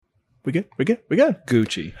We good? We good? We good?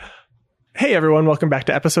 Gucci. Hey, everyone. Welcome back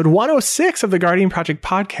to episode 106 of the Guardian Project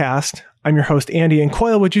podcast. I'm your host, Andy. And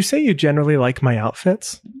Coyle, would you say you generally like my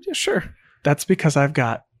outfits? Yeah, sure. That's because I've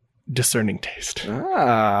got discerning taste.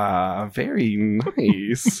 Ah, very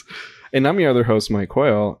nice. And I'm your other host, Mike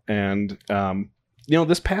Coyle. And,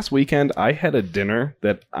 this past weekend, I had a dinner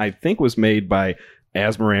that I think was made by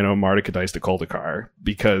Asmarano Marta Cadice de Coldekar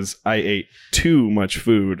because I ate too much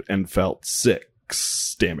food and felt sick.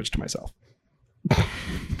 Damage to myself.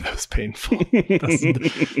 That was painful.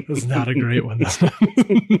 That's not a great one.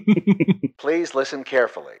 Please listen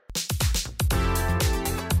carefully.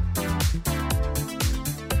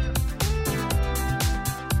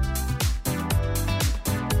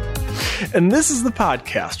 And this is the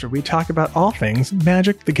podcast where we talk about all things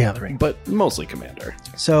Magic the Gathering. But mostly Commander.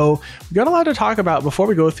 So we've got a lot to talk about before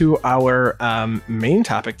we go through our main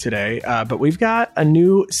topic today. But we've got a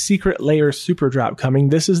new Secret Lair Super Drop coming.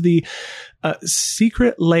 This is the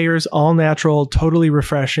Secret Layers All Natural, Totally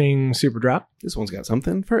Refreshing Super Drop. This one's got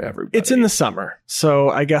something for everybody. It's in the summer, so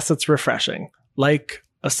I guess it's refreshing. Like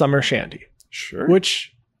a summer shandy. Sure.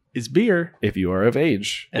 Which is beer. If you are of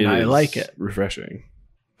age. And I like it. Refreshing.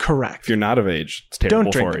 Correct. If you're not of age, it's terrible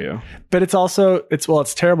Don't drink for you. But it's also,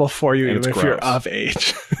 it's terrible for you even if you're of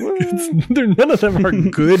age. None of them are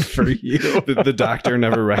good for you. The doctor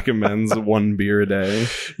never recommends one beer a day.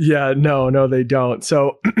 Yeah, no, they don't.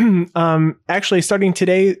 So actually starting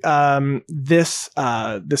today,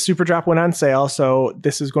 the Super Drop went on sale. So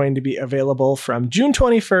this is going to be available from June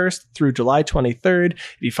 21st through July 23rd.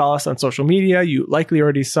 If you follow us on social media, you likely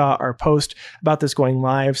already saw our post about this going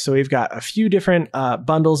live. So we've got a few different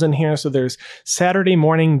bundles in here. So there's Saturday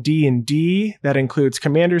Morning D&D that includes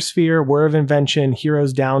Commander Sphere, Whir of Invention,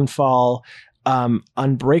 Heroes Downfall,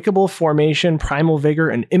 Unbreakable Formation, Primal Vigor,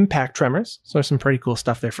 and Impact Tremors. So there's some pretty cool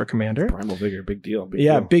stuff there for Commander. Primal Vigor, big deal.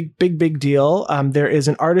 Big deal. There is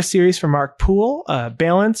an artist series for Mark Poole,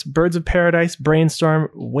 Balance, Birds of Paradise, Brainstorm,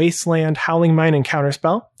 Wasteland, Howling Mine, and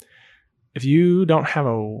Counterspell. If you don't have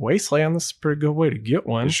a Wasteland, this is a pretty good way to get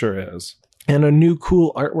one. It sure is. And a new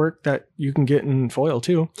cool artwork that you can get in foil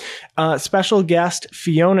too. Special guest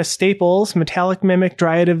Fiona Staples, Metallic Mimic,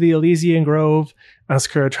 Dryad of the Elysian Grove,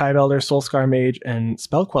 Oscura Tribe Elder, Soulscar Mage, and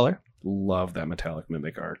Spell Queller. Love that Metallic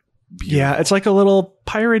Mimic art. Beautiful. Yeah, it's like a little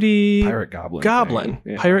pirate goblin.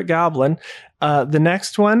 Yeah. Pirate goblin. The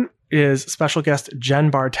next one is special guest Jen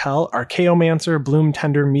Bartel, Archaeomancer, Bloom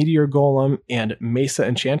Tender, Meteor Golem, and Mesa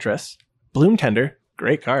Enchantress. Bloom Tender,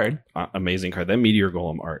 great card. Amazing card. That Meteor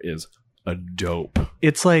Golem art is a dope.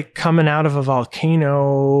 It's like coming out of a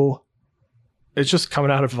volcano. It's just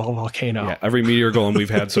coming out of a volcano. Yeah, every Meteor Golem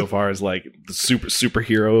we've had so far is like the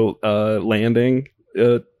superhero landing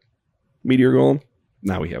Meteor Golem.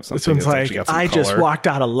 Now we have something. This one's like, I just walked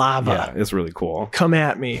out of lava. Yeah, it's really cool. Come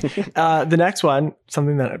at me. The next one,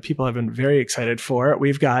 something that people have been very excited for.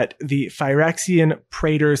 We've got the Phyrexian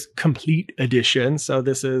Praetors Complete Edition. So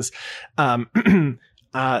this is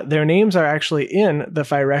their names are actually in the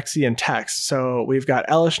Phyrexian text. So we've got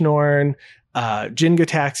Elesh Norn,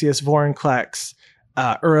 Jin-Gitaxias, Vorinclex,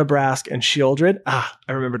 Urabrask, and Shieldred. I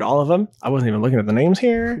remembered all of them. I wasn't even looking at the names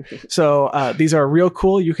here. So these are real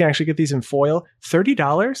cool. You can actually get these in foil.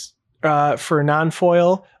 $30 for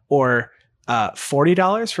non-foil or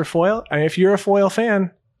 $40 for foil. I mean, if you're a foil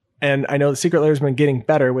fan, and I know the Secret Lair has been getting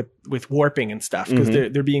better with warping and stuff because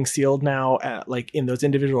they're being sealed now like in those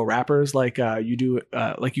individual wrappers like you do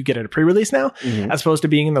like you get at a pre-release now as opposed to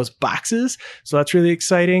being in those boxes. So that's really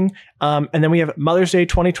exciting. And then we have Mother's Day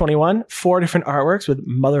 2021, 4 different artworks with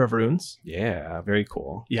Mother of Runes. Yeah, very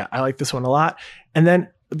cool. Yeah, I like this one a lot. And then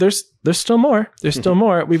there's still more. There's still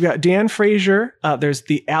more. We've got Dan Frazier. There's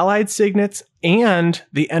the Allied Signets and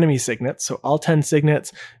the Enemy Signets. So all 10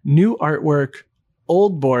 Signets, new artwork,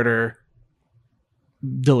 old border,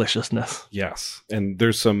 deliciousness. Yes, and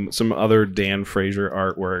there's some other Dan Frazier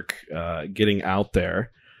artwork getting out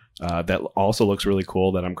there that also looks really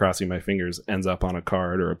cool that I'm crossing my fingers ends up on a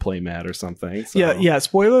card or a play mat or something. So. Yeah.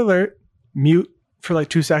 Spoiler alert, mute for like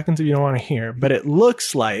 2 seconds if you don't want to hear. But it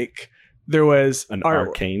looks like there was an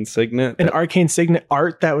arcane signet. An arcane signet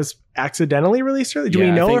art that was accidentally released early? Do we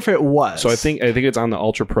know if it was? So I think it's on the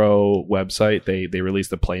Ultra Pro website. They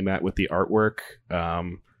released the playmat with the artwork.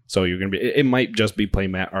 So you're gonna be. It might just be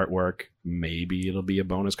playmat artwork. Maybe it'll be a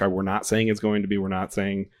bonus card. We're not saying it's going to be. We're not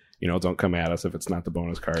saying don't come at us if it's not the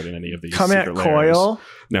bonus card in any of these. Come at Coyle.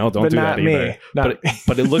 No, don't do that either.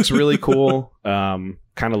 But it looks really cool.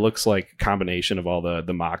 Kind of looks like a combination of all the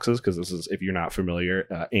Moxes, because this is, if you're not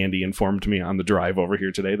familiar, Andy informed me on the drive over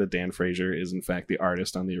here today that Dan Frazier is in fact the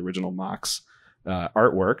artist on the original Mox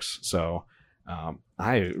artworks. So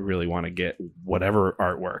I really want to get whatever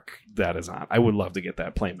artwork that is on. I would love to get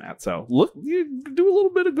that playmat. So look, you do a little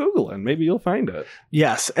bit of Googling, maybe you'll find it.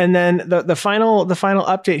 Yes, and then the final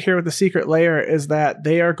update here with the Secret Lair is that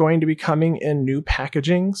they are going to be coming in new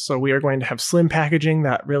packaging. So we are going to have slim packaging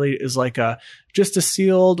that really is like just a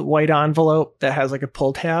sealed white envelope that has like a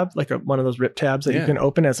pull tab, like one of those rip tabs that you can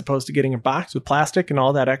open, as opposed to getting a box with plastic and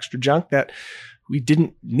all that extra junk that we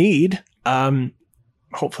didn't need.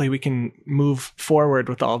 Hopefully we can move forward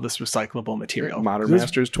with all this recyclable material. Modern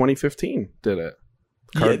Masters 2015 did it.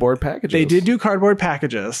 Cardboard packages. They did do cardboard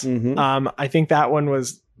packages. Mm-hmm. I think that one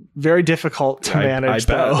was very difficult to manage,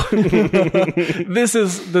 though. This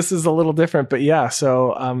is a little different, but yeah.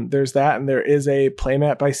 So there's that, and there is a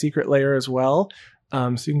playmat by Secret Lair as well.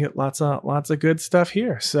 So you can get lots of good stuff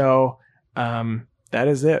here. So that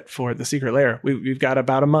is it for the Secret Lair. We've got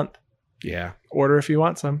about a month. Yeah. Order if you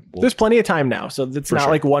want some. There's plenty of time now, so it's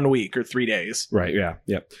not like 1 week or 3 days. Right. Yeah.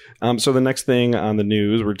 Yep. So the next thing on the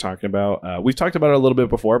news we're talking about, we've talked about it a little bit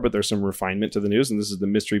before, but there's some refinement to the news, and this is the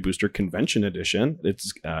Mystery Booster Convention Edition.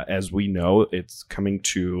 It's as we know, it's coming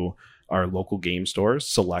to our local game stores,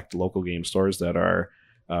 select local game stores that are,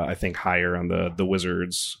 I think, higher on the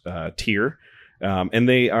Wizards tier, and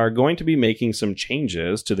they are going to be making some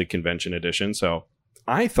changes to the Convention Edition. So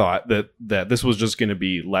I thought that this was just going to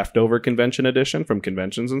be leftover Convention Edition from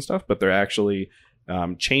conventions and stuff, but they're actually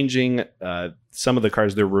changing some of the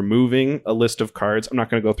cards. They're removing a list of cards. I'm not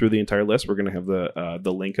going to go through the entire list. We're going to have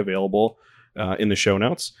the link available in the show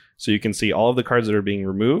notes, so you can see all of the cards that are being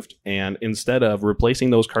removed. And instead of replacing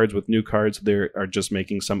those cards with new cards, they are just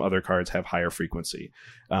making some other cards have higher frequency.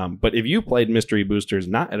 But if you played Mystery Boosters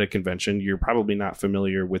not at a convention, you're probably not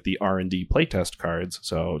familiar with the R&D playtest cards.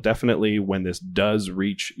 So definitely when this does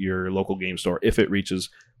reach your local game store, if it reaches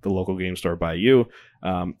the local game store by you,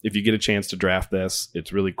 if you get a chance to draft this,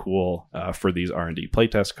 it's really cool for these R&D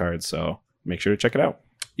playtest cards. So make sure to check it out.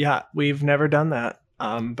 Yeah, we've never done that.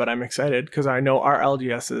 But I'm excited because I know our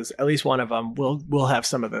LGSs, at least one of them, will have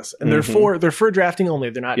some of this, and they're for drafting only.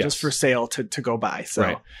 They're not just for sale to go buy. So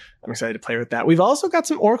I'm excited to play with that. We've also got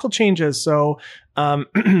some Oracle changes. So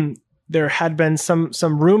there had been some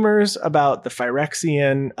rumors about the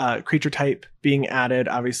Phyrexian creature type being added.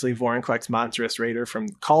 Obviously, Vorinclex Monstrous Raider from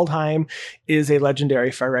Kaldheim is a legendary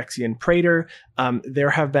Phyrexian Praetor. There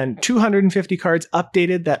have been 250 cards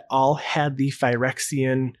updated that all had the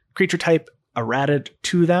Phyrexian creature type errated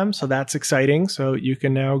to them, so that's exciting. So you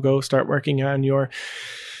can now go start working on your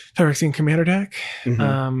Phyrexian commander deck.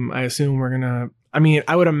 I assume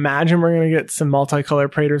I would imagine we're gonna get some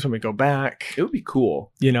multicolor Praetors when we go back. It would be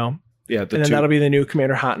cool, Yeah, and then that'll be the new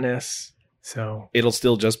commander hotness. So it'll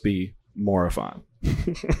still just be Morophon.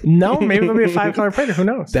 No, maybe it'll be a 5-color Praetor. Who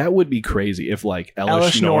knows? That would be crazy if like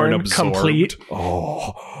Elesh Norn absorbed. Complete.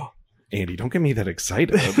 Oh, Andy, don't get me that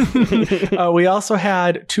excited. We also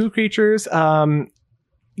had 2 creatures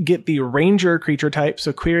get the Ranger creature type.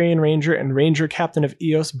 So Quirion Ranger and Ranger Captain of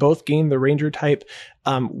Eos both gained the Ranger type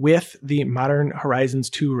with the Modern Horizons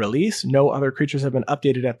 2 release. No other creatures have been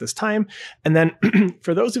updated at this time. And then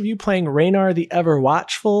for those of you playing Raynar the Ever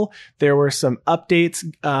Watchful, there were some updates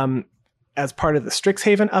as part of the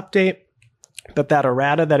Strixhaven update. But that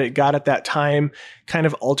errata that it got at that time kind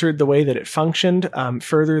of altered the way that it functioned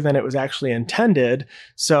further than it was actually intended.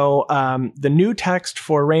 So the new text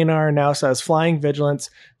for Raynar now says Flying Vigilance.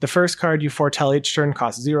 The first card you foretell each turn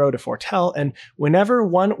costs 0 to foretell. And whenever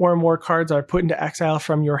one or more cards are put into exile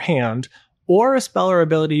from your hand, or a spell or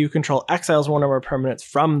ability you control exiles one or more permanents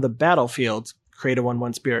from the battlefield, create a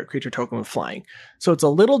 1/1 spirit creature token with flying. So it's a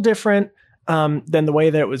little different than the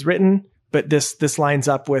way that it was written. But this lines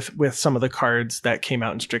up with some of the cards that came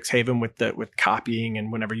out in Strixhaven with copying and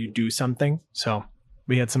whenever you do something. So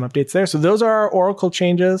we had some updates there. So those are our Oracle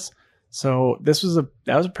changes. So that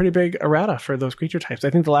was a pretty big errata for those creature types. I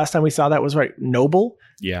think the last time we saw that was Noble.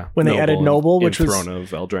 Yeah, when they added Noble, which was Throne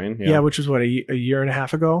of Eldraine. Yeah, which was what a year and a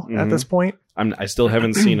half ago at this point. I still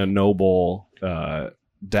haven't seen a Noble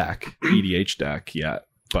deck, EDH deck yet.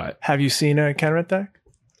 But have you seen a Kenrith deck?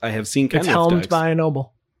 I have seen Kenrith decks. It's helmed by a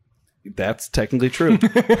Noble. That's technically true.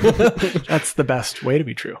 That's the best way to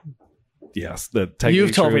be true. Yes,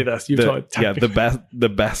 you've told me this.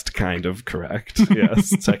 The best kind of correct.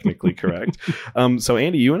 Yes, technically correct. So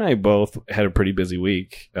Andy, you and I both had a pretty busy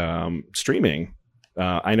week streaming.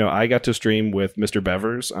 I know I got to stream with Mr.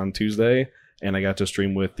 Bevers on Tuesday, and I got to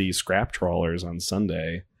stream with the Scrap Trawlers on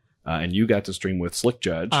Sunday. And you got to stream with Slick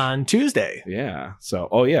Judge on Tuesday. Yeah. So,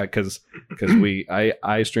 because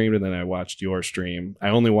I streamed and then I watched your stream. I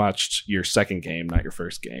only watched your second game, not your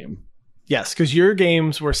first game. Yes, because your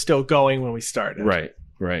games were still going when we started. Right.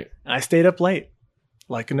 And I stayed up late.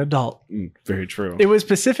 like an adult. Very true. It was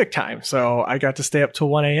Pacific time, so I got to stay up till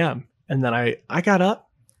 1 a.m. And then I got up,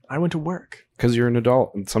 I went to work. Because you're an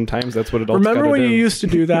adult, and sometimes that's what adults Remember when do. you used to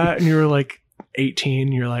do that and you were like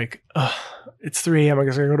 18, you're like, oh, it's 3 a.m. I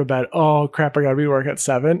guess I gotta go to bed. Oh crap, I gotta be to work at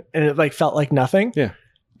 7. And it like felt like nothing. Yeah.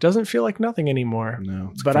 Doesn't feel like nothing anymore. No,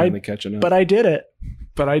 it's but finally catching up. But I did it.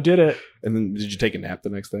 And then did you take a nap the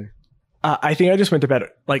next day? I think I just went to bed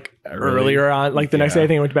like earlier on. Like the next day, I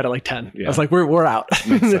think I went to bed at like 10. Yeah. I was like, we're out.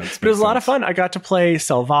 Makes sense, But it was a lot of fun. I got to play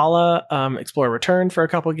Selvala, Explore Return for a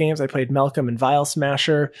couple of games. I played Malcolm and Vial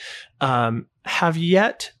Smasher. Have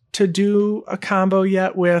yet to do a combo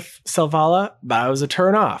yet with Selvala. That was a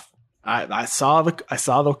turn off. I saw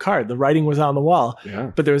the card. The writing was on the wall.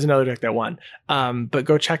 Yeah. But there was another deck that won. But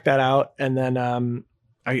go check that out. And then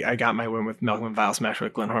I got my win with Malcolm and Vial Smasher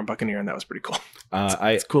with Glenhorn Buccaneer, and that was pretty cool.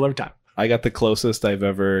 It's cool every time. I got the closest I've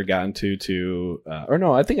ever gotten to or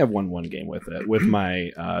no, I think I've won one game with it, with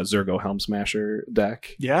my Zergo Helm Smasher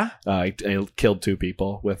deck. Yeah. I killed 2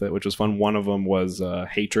 people with it, which was fun. One of them was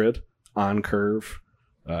Hatred on curve.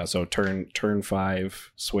 So turn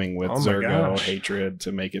 5 swing with Zergo Hatred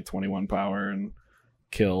to make it 21 power and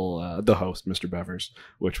kill the host, Mr. Bevers,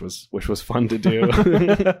 which was fun to do.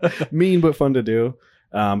 Mean but fun to do.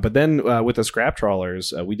 But then with the scrap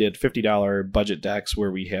trawlers, we did $50 budget decks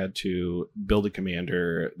where we had to build a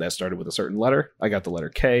commander that started with a certain letter. I got the letter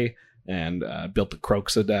K and built the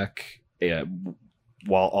Croxa deck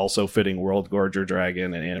while also fitting World Gorger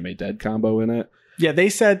Dragon and Animate Dead combo in it. Yeah, they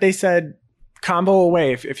said combo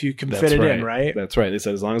away if you can fit it in, right? That's right. They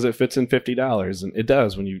said as long as it fits in $50, and it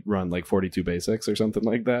does when you run like 42 basics or something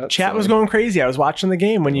like that. Chat was going crazy. I was watching the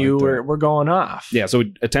game when you were going off. Yeah, so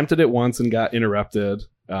we attempted it once and got interrupted,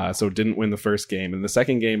 so didn't win the first game. And the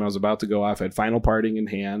second game, I was about to go off. I had Final Parting in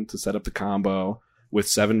hand to set up the combo with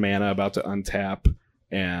 7 mana about to untap.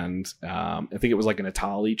 And I think it was like an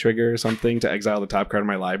Atali trigger or something to exile the top card of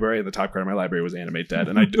my library. And the top card of my library was Animate Dead.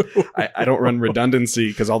 And I don't run redundancy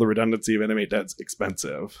because all the redundancy of Animate Dead's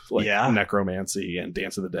expensive. Like Necromancy and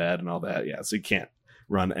Dance of the Dead and all that. Yeah, so you can't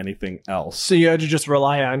run anything else. So you had to just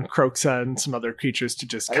rely on Croxa and some other creatures to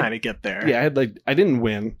just kind of get there. Yeah, I didn't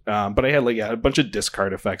win, but I had a bunch of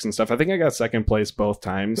discard effects and stuff. I think I got second place both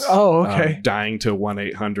times. Oh, okay. Dying to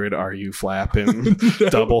 1-800 Are You Flappin',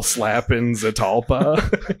 double slapping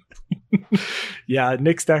Zatalpa. Yeah,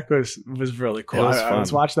 Nick's deck was really cool. I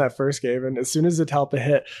was watching that first game, and as soon as Zatalpa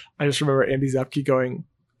hit, I just remember Andy Zupke going,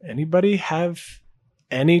 "Anybody have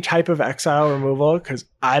any type of exile removal? Because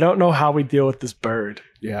I don't know how we deal with this bird."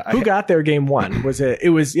 Yeah. Who got there game 1? It was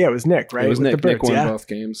Nick, right? It was with Nick. The birds, Nick won both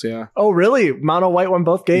games, yeah. Oh, really? Mono White won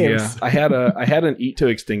both games. Yeah. I had an Eat to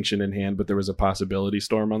Extinction in hand, but there was a possibility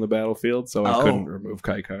storm on the battlefield, so I couldn't remove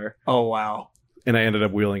Kaikar. Oh, wow. And I ended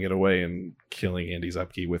up wheeling it away and killing Andy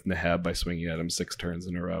Zupke with Neheb by swinging at him 6 turns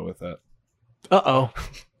in a row with it. Uh-oh.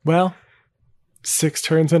 Well, 6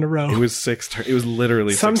 turns in a row. It was 6 turns. It was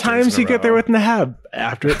literally 6 turns. Sometimes you get there with Neheb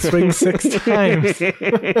after it swings 6 times.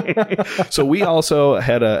 So we also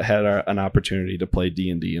had an opportunity to play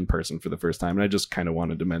D&D in person for the first time, and I just kind of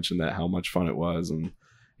wanted to mention that how much fun it was. And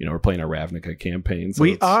we're playing a Ravnica campaign. So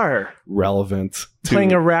we are relevant to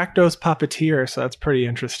playing a Rakdos puppeteer, so that's pretty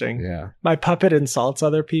interesting. Yeah, my puppet insults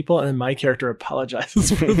other people, and my character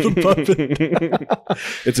apologizes for the puppet.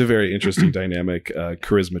 It's a very interesting dynamic.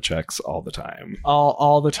 Charisma checks all the time.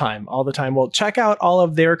 All the time. Well, check out all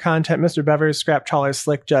of their content, Mr. Bevers, Scrap Trawler,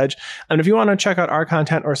 Slick Judge. And if you want to check out our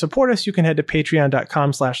content or support us, you can head to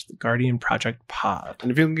patreon.com/guardianprojectpod.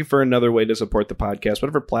 And if you're looking for another way to support the podcast,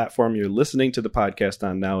 whatever platform you're listening to the podcast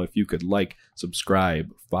on now, if you could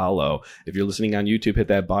subscribe, follow. If you're listening on YouTube, hit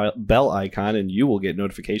that bell icon and you will get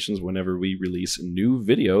notifications whenever we release new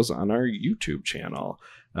videos on our YouTube channel.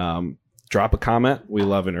 Drop a comment. We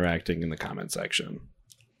love interacting in the comment section.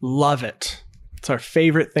 Love it. It's our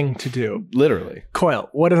favorite thing to do. Literally. Coil,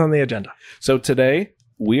 what is on the agenda? So today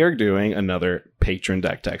we are doing another patron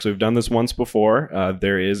deck tech. So we've done this once before.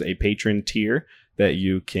 There is a patron tier that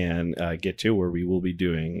you can get to where we will be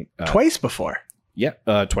doing twice before. Yeah,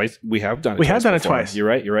 twice. We have done it. We have done it twice. You're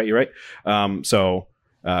right. So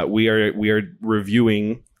we are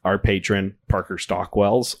reviewing our patron Parker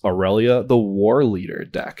Stockwell's Aurelia the War Leader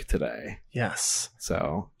deck today. Yes.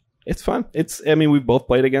 So it's fun. We both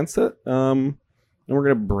played against it. And we're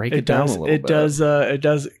gonna break it down a little bit. It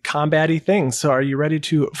does combat-y things. So are you ready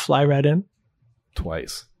to fly right in?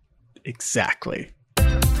 Twice. Exactly.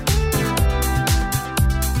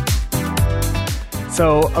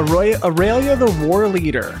 So Aurelia the War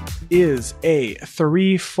Leader is a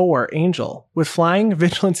 3/4 angel with flying,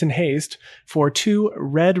 vigilance, and haste for 2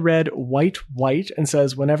 red, white, and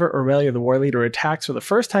says whenever Aurelia the War Leader attacks for the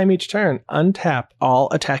first time each turn, untap all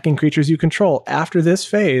attacking creatures you control. After this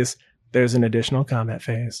phase, there's an additional combat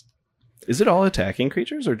phase. Is it all attacking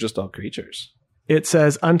creatures or just all creatures? It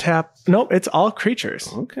says untap. Nope, it's all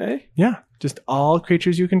creatures. Okay. Yeah, just all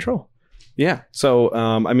creatures you control. Yeah. So,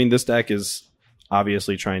 I mean, this deck is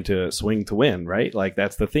obviously trying to swing to win, right? Like,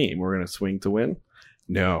 that's the theme. We're going to swing to win?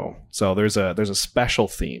 No. So there's a special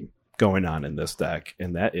theme going on in this deck,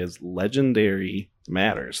 and that is Legendary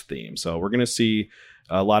Matters theme. So we're going to see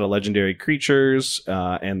a lot of legendary creatures,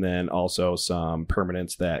 and then also some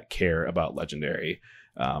permanents that care about legendary.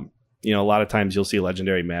 A lot of times you'll see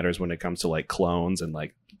Legendary Matters when it comes to like clones and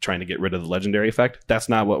like trying to get rid of the legendary effect. That's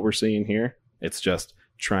not what we're seeing here. It's just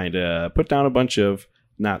trying to put down a bunch of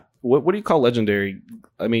what do you call legendary?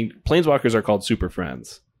 I mean, planeswalkers are called super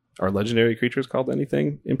friends. Are legendary creatures called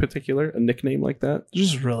anything in particular? A nickname like that?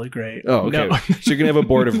 Just really great. Oh, okay. No. So you're going to have a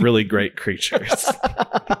board of really great creatures.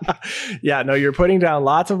 Yeah, no, you're putting down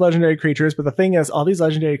lots of legendary creatures, but the thing is, all these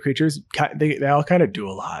legendary creatures, they all kind of do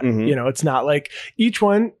a lot. Mm-hmm. It's not like each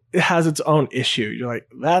one has its own issue. You're like,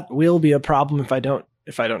 that will be a problem if I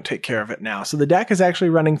don't take care of it now. So the deck is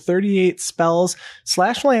actually running 38 spells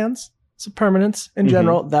 / lands. So permanents in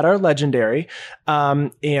general that are legendary.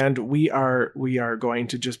 And we are going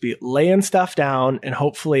to just be laying stuff down and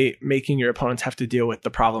hopefully making your opponents have to deal with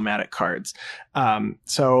the problematic cards.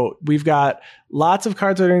 So we've got lots of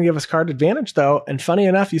cards that are going to give us card advantage though. And funny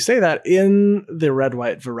enough, you say that in the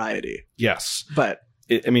red-white variety. Yes. But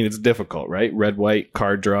it's difficult, right? Red-white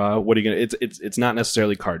card draw. What are you going to, it's not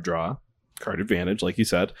necessarily card draw. Card advantage, like you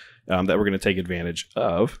said, that we're going to take advantage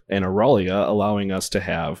of, and Aurelia allowing us to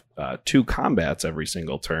have 2 combats every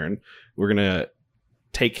single turn. We're going to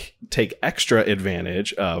take extra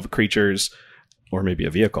advantage of creatures or maybe a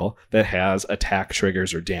vehicle that has attack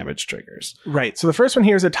triggers or damage triggers. Right. So the first one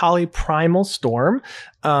here is Etali Primal Storm,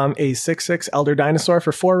 a 6/6 Elder Dinosaur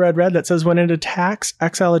for 4 red that says when it attacks,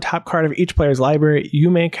 exile the top card of each player's library. You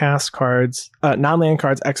may cast cards, non-land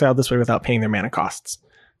cards exiled this way without paying their mana costs.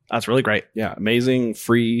 That's really great. Yeah, amazing.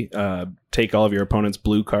 Free. Take all of your opponent's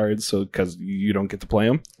blue cards, so because you don't get to play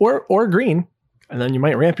them, or green, and then you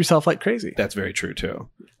might ramp yourself like crazy. That's very true too.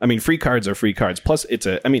 I mean, free cards are free cards. Plus, I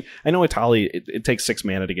know Etali. It takes 6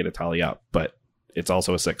 mana to get Etali out, but it's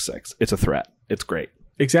also a 6/6. It's a threat. It's great.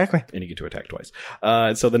 Exactly. And you get to attack twice.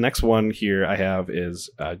 So the next one here I have is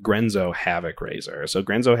Grenzo Havoc Razor. So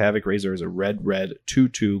Grenzo Havoc Razor is a red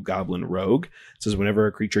 2/2 Goblin Rogue. It says whenever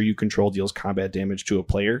a creature you control deals combat damage to a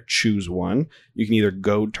player, choose one. You can either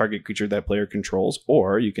goad target creature that player controls,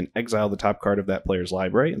 or you can exile the top card of that player's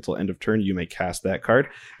library. Until end of turn, you may cast that card,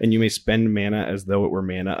 and you may spend mana as though it were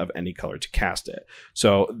mana of any color to cast it.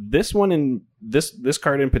 So this one in this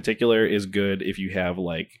card in particular is good if you have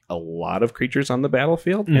like a lot of creatures on the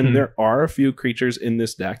battlefield, and there are a few creatures in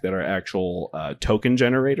this deck that are actual token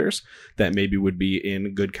generators that maybe would be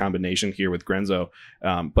in good combination here with Grenzo.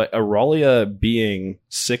 But Aurelia being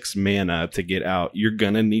 6 mana to get out, you're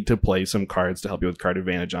gonna need to play some cards to help you with card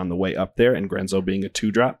advantage on the way up there, and Grenzo being a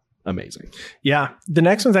 2-drop. Amazing. Yeah. The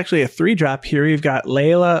next one's actually a 3-drop here. You've got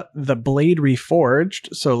Layla the Blade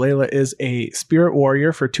Reforged. So Layla is a spirit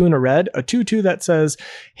warrior for 2 and a red, a 2/2 that says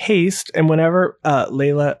haste. And whenever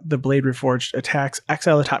Layla the Blade Reforged attacks,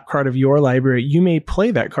 exile the top card of your library. You may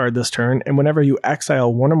play that card this turn. And whenever you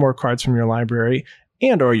exile one or more cards from your library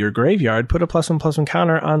and or your graveyard, put a +1/+1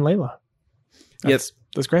 counter on Layla.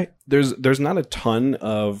 That's great. There's not a ton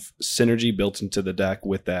of synergy built into the deck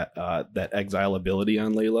with that exile ability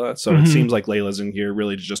on Layla. So it seems like Layla's in here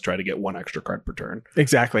really to just try to get 1 extra card per turn.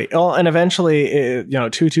 Exactly. Well, and eventually,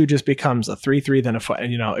 2/2 just becomes a 3/3, then a 4.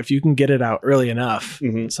 And, if you can get it out early enough,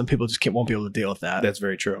 some people just won't be able to deal with that. That's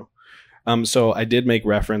very true. So I did make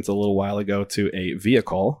reference a little while ago to a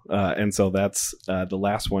vehicle, and so that's the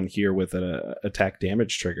last one here with an attack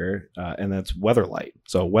damage trigger, and that's Weatherlight.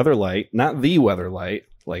 So Weatherlight, not the Weatherlight,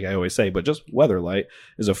 like I always say, but just Weatherlight,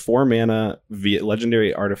 is a 4 mana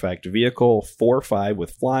legendary artifact vehicle, 4/5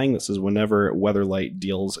 with flying. That says whenever Weatherlight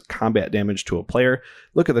deals combat damage to a player,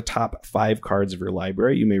 look at the top 5 cards of your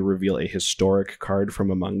library. You may reveal a historic card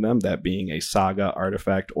from among them, that being a saga,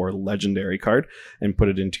 artifact, or legendary card, and put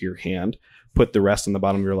it into your hand. Put the rest on the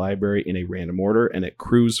bottom of your library in a random order, and it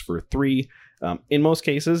crews for 3. In most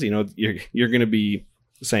cases, you're going to be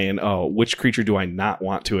saying, oh, which creature do I not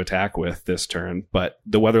want to attack with this turn? But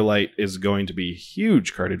the Weatherlight is going to be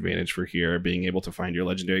huge card advantage for here, being able to find your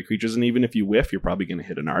legendary creatures. And even if you whiff, you're probably going to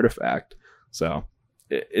hit an artifact. So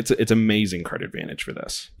it's amazing card advantage for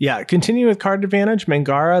this. Yeah. Continue with card advantage.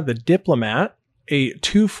 Mangara, the Diplomat, a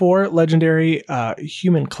 2/4 legendary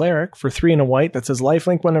human cleric for 3 and a white that says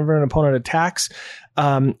lifelink whenever an opponent attacks.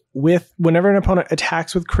 Whenever an opponent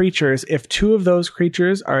attacks with creatures, if 2 of those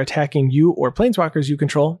creatures are attacking you or planeswalkers you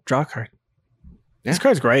control, draw a card. Yeah. This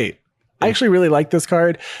card's great. I actually really like this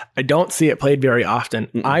card. I don't see it played very often.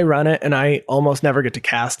 I run it and I almost never get to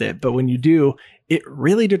cast it. But when you do, it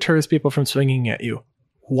really deters people from swinging at you.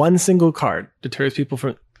 One single card deters people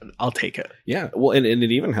from... I'll take it. Yeah. Well, and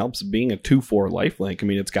it even helps being a 2/4 lifelink. I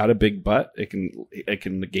mean, it's got a big butt. It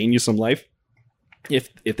can gain you some life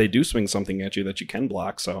if they do swing something at you that you can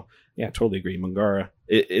block. So yeah, totally agree. Mangara.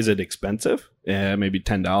 Is it expensive? Yeah, maybe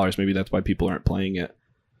 $10. Maybe that's why people aren't playing it.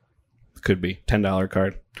 Could be $10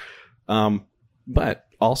 card. But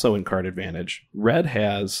also in card advantage, red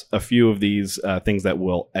has a few of these things that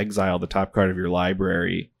will exile the top card of your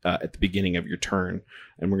library at the beginning of your turn.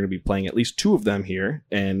 And we're going to be playing at least 2 of them here.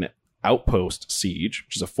 And Outpost Siege,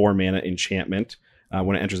 which is a 4-mana enchantment.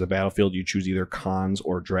 When it enters the battlefield, you choose either Khans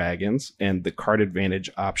or Dragons. And the card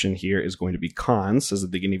advantage option here is going to be Khans. Says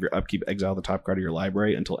at the beginning of your upkeep, exile the top card of your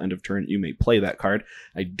library. Until end of turn, you may play that card.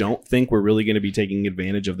 I don't think we're really going to be taking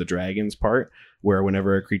advantage of the Dragons part, where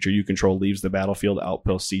whenever a creature you control leaves the battlefield,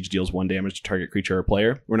 Outpost Siege deals 1 damage to target creature or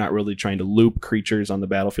player. We're not really trying to loop creatures on the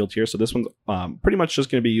battlefield here. So this one's pretty much just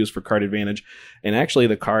going to be used for card advantage. And actually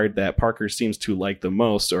the card that Parker seems to like the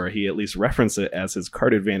most, or he at least referenced it as his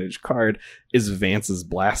card advantage card, is Vance's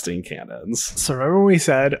Blasting Cannons. So remember when we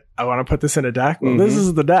said, I want to put this in a deck? Well, this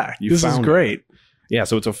is the deck. This is great. Yeah,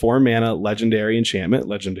 so it's a 4-mana legendary enchantment.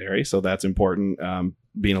 Legendary, so that's important,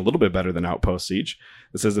 being a little bit better than Outpost Siege.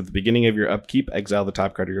 It says at the beginning of your upkeep, exile the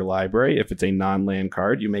top card of your library. If it's a non-land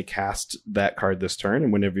card, you may cast that card this turn.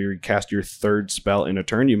 And whenever you cast your 3rd spell in a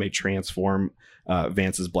turn, you may transform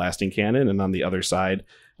Vance's Blasting Cannon. And on the other side,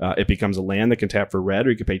 it becomes a land that can tap for red,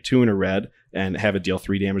 or you can pay 2 in a red and have it deal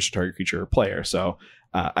 3 damage to target creature or player. So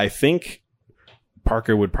I think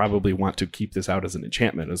Parker would probably want to keep this out as an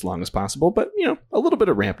enchantment as long as possible, but a little bit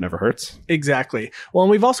of ramp never hurts. Exactly. Well,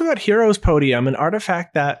 and we've also got Heroes Podium, an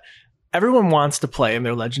artifact that everyone wants to play in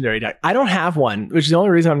their legendary deck. I don't have one, which is the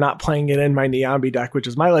only reason I'm not playing it in my Niambi deck, which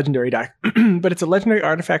is my legendary deck. But it's a legendary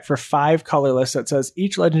artifact for 5 colorless that says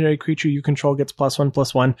each legendary creature you control gets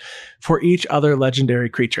 +1/+1 for each other legendary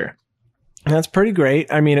creature. And that's pretty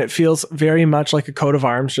great. I mean, it feels very much like a coat of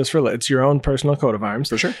arms, it's your own personal coat of arms.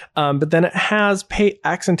 For sure. But then it has pay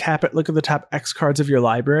X and tap it. Look at the top X cards of your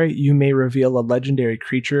library. You may reveal a legendary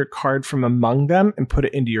creature card from among them and put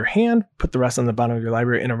it into your hand. Put the rest on the bottom of your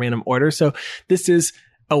library in a random order. So this is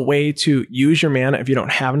a way to use your mana if you don't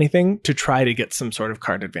have anything to try to get some sort of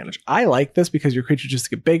card advantage. I like this because your creatures just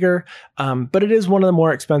get bigger, but it is one of the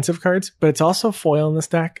more expensive cards, but it's also foil in this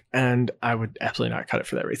deck, and I would absolutely not cut it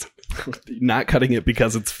for that reason. Not cutting it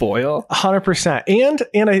because it's foil? 100%.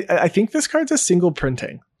 And I think this card's a single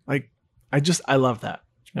printing. I love that.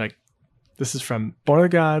 This is from Born of the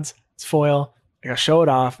Gods, it's foil, I gotta show it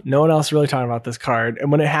off. No one else is really talking about this card.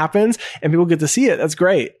 And when it happens and people get to see it, that's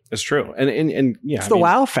great. It's true. And yeah, it's the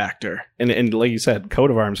wow factor. And like you said, coat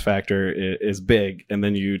of arms factor is big. And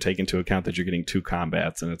then you take into account that you're getting 2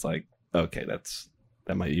 combats, and it's like, okay,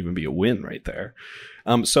 that might even be a win right there.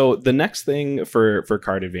 So the next thing for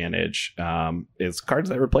card advantage is cards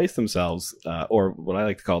that replace themselves, or what I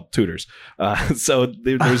like to call tutors. So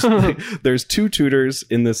there's 2 tutors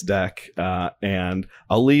in this deck, and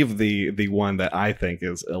I'll leave the one that I think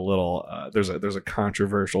is a little there's a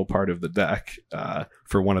controversial part of the deck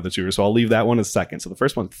for one of the tutors. So I'll leave that one as second. So the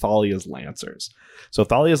first one, Thalia's Lancers. So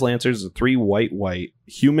Thalia's Lancers is a 3 white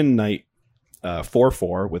human knight.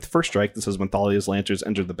 4/4 with first strike. This says when Thalia's Lancers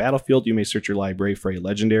enter the battlefield, you may search your library for a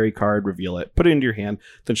legendary card, reveal it, put it into your hand,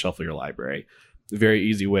 then shuffle your library. Very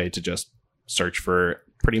easy way to just search for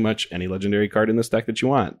pretty much any legendary card in this deck that you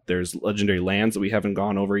want. There's legendary lands that we haven't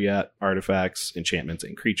gone over yet, artifacts, enchantments,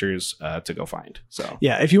 and creatures to go find. So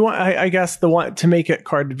yeah, if you want, I guess the one to make it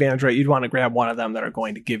card advantage, right? You'd want to grab one of them that are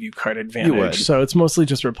going to give you card advantage. So it's mostly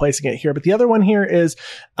just replacing it here. But the other one here is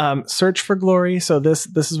Search for Glory. So this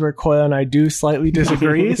is where Coyle and I do slightly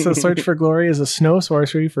disagree. So Search for Glory is a snow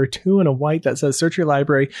sorcery for 2 and a white that says search your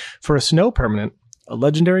library for a snow permanent, a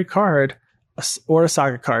legendary card, or a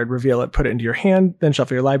saga card, reveal it, put it into your hand, then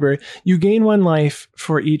shuffle your library. You gain 1 life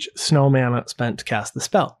for each snow mana spent to cast the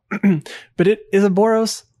spell. But it is a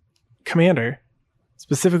Boros commander,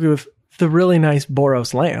 specifically with the really nice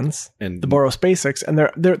Boros lands and the Boros basics, and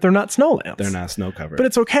they're not snow lands. They're not snow covered. But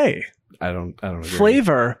it's okay. I don't agree.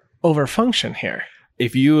 Flavor over function here.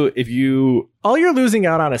 If you all you're losing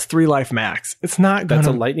out on is 3 life max. It's not gonna,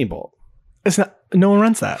 that's a lightning bolt. It's not. No one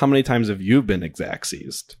runs that. How many times have you been exact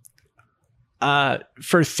seized?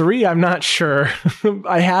 For 3, I'm not sure.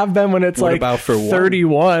 I have them when it's What like about for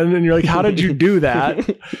 31, and you're like, how did you do that?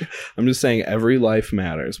 I'm just saying every life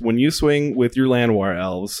matters. When you swing with your Llanowar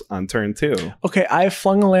elves on turn 2. Okay, I've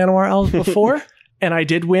flung a Llanowar elf before, and I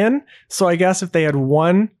did win. So I guess if they had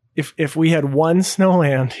one, if we had one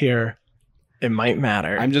snowland here, it might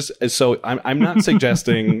matter. I'm not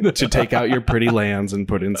suggesting to take out your pretty lands and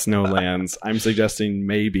put in snow lands. I'm suggesting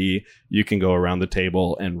maybe you can go around the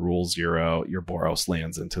table and rule 0 your Boros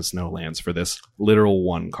lands into snow lands for this literal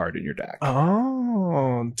 1 card in your deck.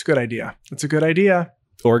 Oh, it's a good idea. It's a good idea.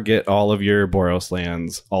 Or get all of your Boros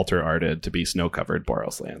lands alter arted to be snow covered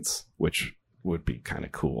Boros lands, which would be kind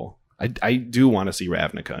of cool. I do want to see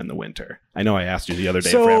Ravnica in the winter. I know I asked you the other day.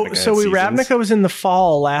 So Ravnica Ravnica was in the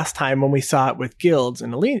fall last time when we saw it with guilds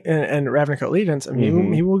and and Ravnica Allegiance. I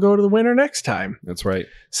mean, he will go to the winter next time. That's right.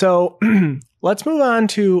 So let's move on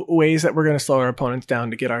to ways that we're going to slow our opponents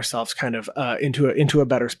down to get ourselves kind of into a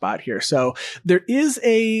better spot here. So there is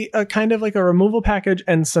a kind of like a removal package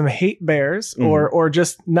and some hate bears, or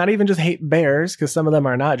just not even just hate bears, because some of them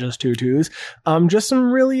are not just 2/2s. Just some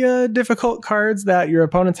really difficult cards that your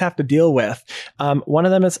opponents have to deal with. One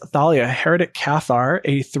of them is Thalia, Heretic Cathar,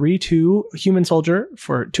 a 3/2 human soldier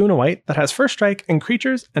for 2 and a white that has first strike, and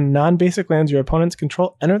creatures and non-basic lands your opponents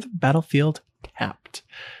control enter the battlefield tapped.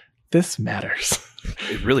 This matters.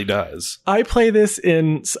 It really does. I play this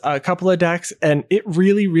in a couple of decks, and it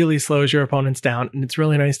really, really slows your opponents down. And it's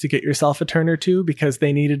really nice to get yourself a turn or two because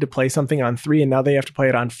they needed to play something on 3, and now they have to play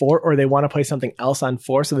it on 4, or they want to play something else on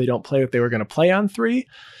 4, so they don't play what they were going to play on 3.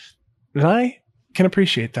 And I can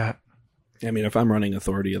appreciate that. I mean, if I'm running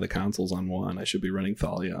Authority of the Councils on 1, I should be running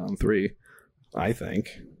Thalia on 3, I think.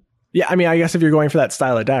 Yeah, I mean, I guess if you're going for that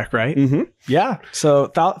style of deck, right? Mm-hmm. Yeah, so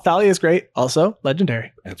Thalia is great. Also,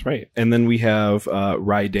 legendary. That's right. And then we have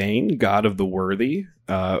Rydane, God of the Worthy,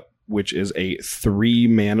 which is a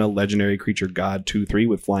 3-mana legendary creature god 2/3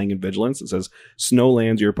 with flying and vigilance. It says snow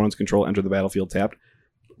lands your opponent's control enter the battlefield tapped.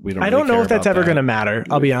 I don't know if that's ever going to matter.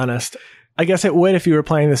 I'll be honest. I guess it would if you were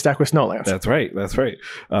playing this deck with Snowlands. That's right. That's right.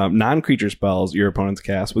 Non-creature spells your opponents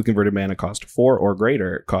cast with converted mana cost 4 or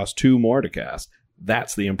greater, cost 2 more to cast.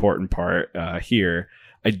 That's the important part here.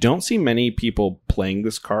 I don't see many people playing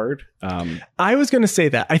this card. I was going to say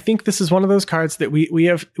that. I think this is one of those cards that we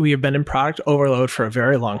have been in product overload for a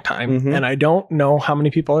very long time. And I don't know how many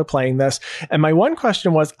people are playing this. And my one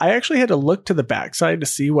question was, I actually had to look to the backside to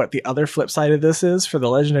see what the other flip side of this is for the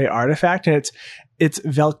legendary artifact. And it's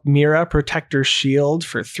Velkmira Protector Shield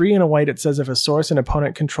for 3 and a white. It says if a source an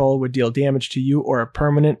opponent control would deal damage to you or a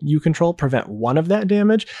permanent you control, prevent 1 of that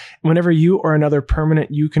damage. And whenever you or another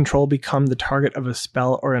permanent you control become the target of a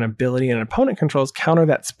spell or an ability and an opponent controls, counter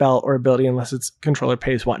that spell or ability unless its controller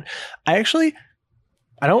pays 1. I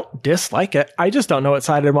don't dislike it. I just don't know what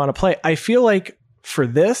side I'd want to play. I feel like for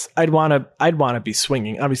this, I'd want to be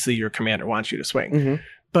swinging. Obviously, your commander wants you to swing,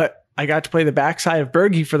 but I got to play the backside of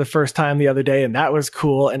Bergi for the first time the other day, and that was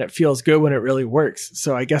cool, and it feels good when it really works.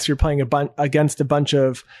 So I guess you're playing against a bunch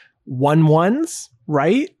of 1/1s,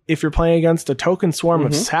 right? If you're playing against a token swarm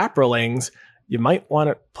of Saprolings, you might want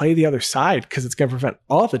to play the other side because it's going to prevent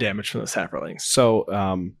all the damage from the Saprolings.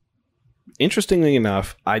 So, interestingly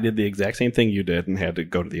enough, I did the exact same thing you did and had to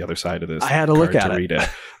go to the other side of this. I had to look at it. Read it.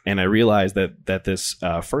 And I realized that this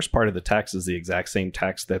first part of the text is the exact same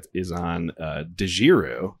text that is on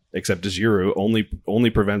Dejiru, except Dejiru only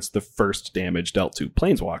prevents the first damage dealt to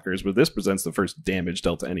planeswalkers, but this presents the first damage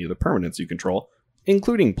dealt to any of the permanents you control,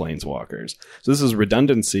 including planeswalkers. So this is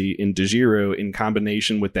redundancy in Dejiru in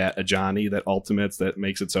combination with that Ajani, that ultimates that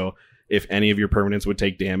makes it so if any of your permanents would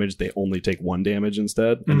take damage, they only take 1 damage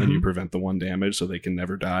instead, and then you prevent the 1 damage so they can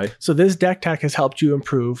never die. So this deck tech has helped you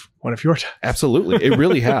improve one of your decks. Absolutely. It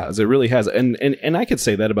really has. It really has. And I could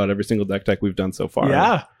say that about every single deck tech we've done so far.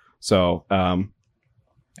 Yeah. So,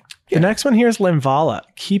 The next one here is Limvala,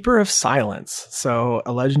 Keeper of Silence. So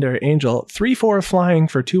a legendary angel, 3/4 flying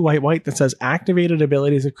for 2 white that says activated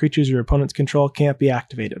abilities of creatures your opponents control can't be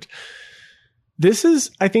activated.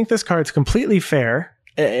 I think this card's completely fair.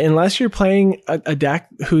 Unless you're playing a deck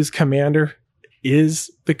whose commander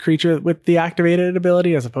is the creature with the activated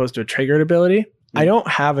ability as opposed to a triggered ability, I don't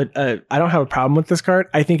have a problem with this card.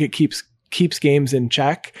 I think it keeps games in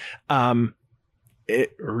check.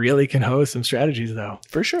 It really can host some strategies though.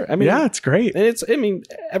 For sure. I mean, yeah, it's great. And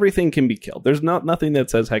everything can be killed. There's nothing that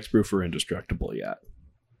says hexproof or indestructible yet.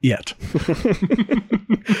 Yet.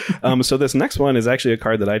 So this next one is actually a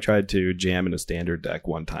card that I tried to jam in a standard deck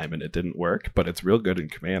one time and it didn't work, but it's real good in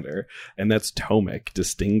Commander, and that's Tomic,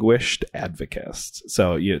 Distinguished Advocist.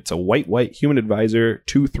 So it's a white human advisor,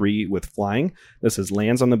 2/3 with flying. This is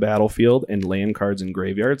lands on the battlefield and land cards in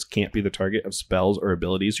graveyards can't be the target of spells or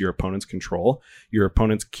abilities your opponents control. Your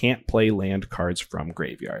opponents can't play land cards from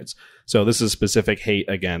graveyards. So this is specific hate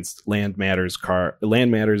against land matters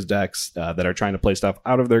decks that are trying to play stuff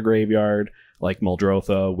out of their graveyard, like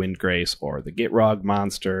Muldrotha, Windgrace, or the Gitrog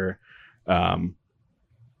monster.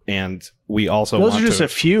 And we also those are just a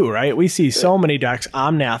few, right? We see so many decks.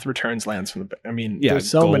 Omnath returns lands from the. I mean, there's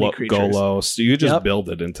so many creatures. Golos. You just build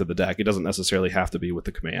it into the deck. It doesn't necessarily have to be with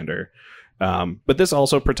the commander. But this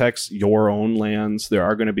also protects your own lands. There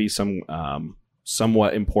are going to be some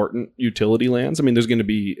somewhat important utility lands. I mean, there's going to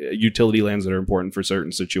be utility lands that are important for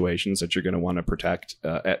certain situations that you're going to want to protect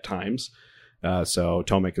at times. So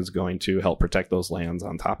Tomic is going to help protect those lands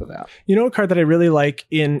on top of that. You know, a card that I really like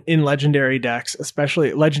in legendary decks,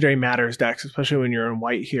 especially legendary matters decks, especially when you're in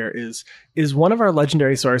white here, is one of our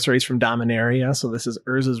legendary sorceries from Dominaria. So this is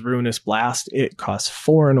Urza's Ruinous Blast. It costs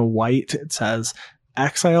 4 and a white. It says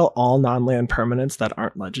exile all non-land permanents that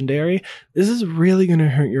aren't legendary. This is really going to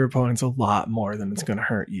hurt your opponents a lot more than it's going to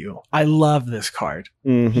hurt you. I love this card.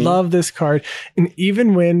 Love this card. And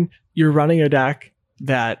even when you're running a deck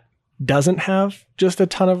that doesn't have just a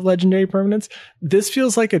ton of legendary permanents, this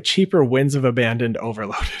feels like a cheaper Winds of Abandon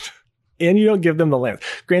overloaded. And you don't give them the lands.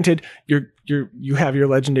 Granted, you have your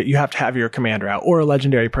legendary, you have to have your commander out or a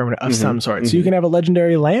legendary permanent of some sort. So you can have a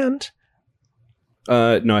legendary land.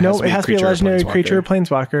 It has to be a legendary creature or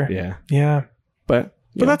planeswalker. Yeah. But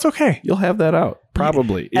that's okay. You'll have that out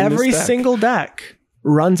probably. Every single deck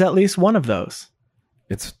runs at least one of those.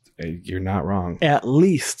 You're not wrong. At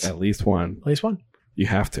least one. At least one. You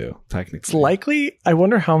have to, technically. It's likely. I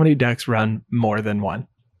wonder how many decks run more than one.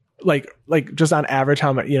 Like just on average,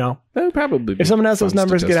 how much, probably. If someone has those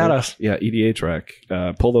numbers, get at us. Yeah, EDH Rec.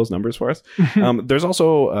 Pull those numbers for us. There's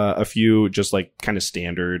also a few just like kind of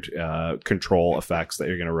standard control effects that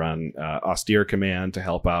you're going to run. Austere Command to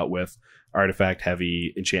help out with artifact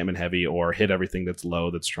heavy, enchantment heavy, or hit everything that's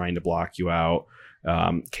low that's trying to block you out.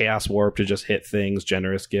 Chaos Warp to just hit things,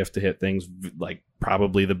 Generous Gift to hit things. Like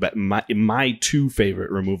probably my two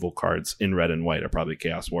favorite removal cards in red and white are probably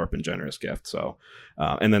Chaos Warp and Generous Gift. So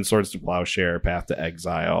and then Swords to Plowshare, Path to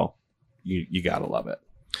Exile. You gotta love it.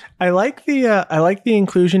 I like the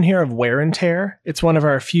inclusion here of Wear and Tear. It's one of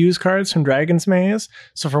our fuse cards from Dragon's Maze.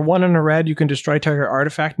 So for 1 and a red, you can destroy target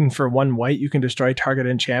artifact, and for 1 white, you can destroy target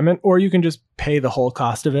enchantment, or you can just pay the whole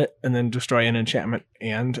cost of it and then destroy an enchantment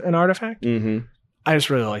and an artifact. I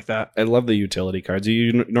just really like that. I love the utility cards.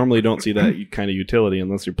 You normally don't see that kind of utility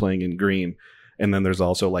unless you're playing in green. And then there's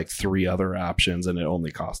also like 3 other options, and it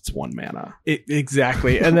only costs 1 mana.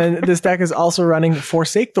 Exactly. And then this deck is also running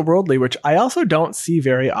Forsake the Worldly, which I also don't see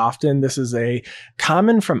very often. This is a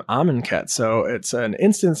common from Amonkhet. So it's an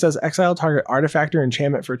instant that says exile target artifact or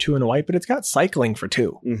enchantment for 2 and a white, but it's got cycling for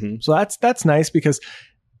 2. So that's nice, because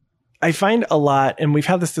I find a lot, and we've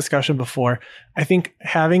had this discussion before, I think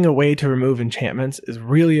having a way to remove enchantments is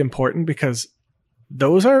really important, because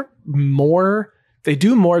those are they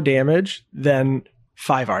do more damage than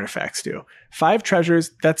 5 artifacts do. 5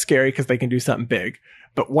 treasures, that's scary because they can do something big.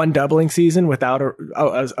 But 1 doubling season without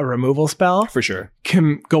a removal spell for sure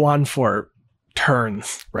can go on for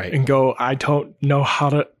turns, right? And go, I don't know how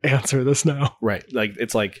to answer this now, right? Like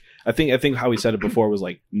it's like I think how we said it before was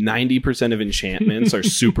like 90% of enchantments are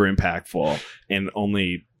super impactful, and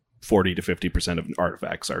only 40 to 50% of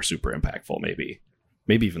artifacts are super impactful.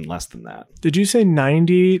 Maybe even less than that. Did you say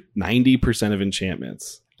 90? 90% of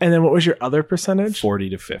enchantments. And then what was your other percentage? 40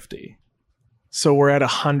 to 50. So we're at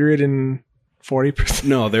 140%.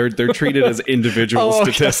 No, they're treated as individual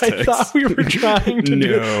statistics. I thought we were trying to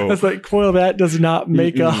do. I was like, Coil, that does not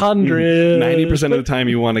make 100. 90% of the time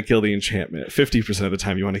you want to kill the enchantment. 50% of the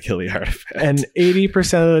time you want to kill the artifact. And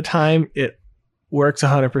 80% of the time it works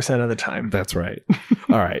 100% of the time. That's right.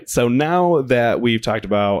 All right. So now that we've talked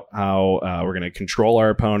about how we're going to control our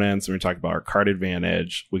opponents, and we talked about our card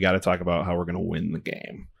advantage, we got to talk about how we're going to win the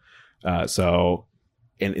game. And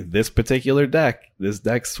in this particular deck, this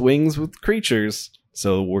deck swings with creatures.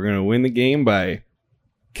 So we're going to win the game by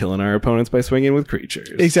killing our opponents by swinging with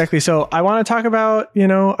creatures. Exactly. So I want to talk about,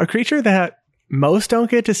 a creature that most don't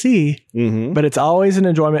get to see, but it's always an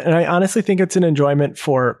enjoyment. And I honestly think it's an enjoyment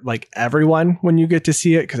for like everyone when you get to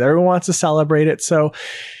see it, because everyone wants to celebrate it. So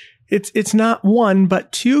it's not 1, but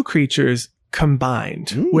 2 creatures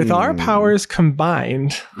combined. With our powers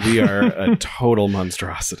combined, we are a total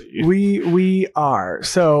monstrosity. We are.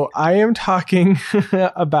 So I am talking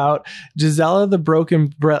about Gisela the Broken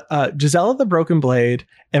Blade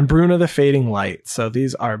and Bruna the Fading Light. So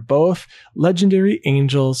these are both legendary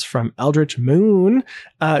angels from Eldritch Moon.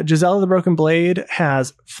 Gisela the Broken Blade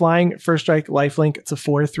has flying, first strike, lifelink. It's a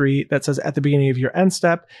 4/3 that says at the beginning of your end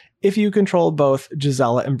step, if you control both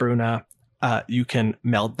Gisela and Bruna, you can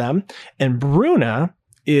meld them. And Bruna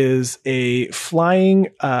is a flying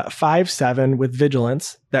 5/7 with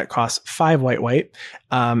vigilance that costs 5 white.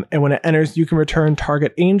 And when it enters, you can return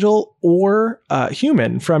target angel or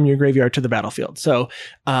human from your graveyard to the battlefield. So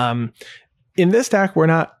in this deck, we're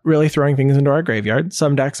not really throwing things into our graveyard.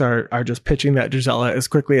 Some decks are just pitching that Gisela as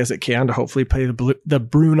quickly as it can to hopefully play the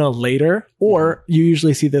Bruna later. Or you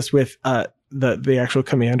usually see this with the actual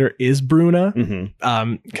commander is Bruna,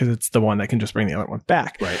 because it's the one that can just bring the other one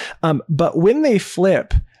back. Right. But when they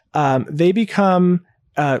flip, they become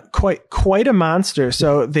quite a monster.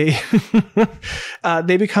 So they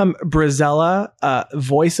they become Brizella,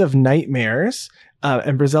 Voice of Nightmares.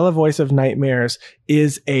 And Brizella, Voice of Nightmares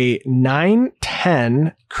is a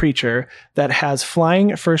 9/10 creature that has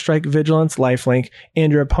flying, first strike, vigilance, lifelink,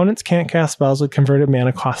 and your opponents can't cast spells with converted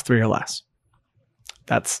mana cost 3 or less.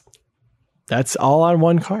 That's all on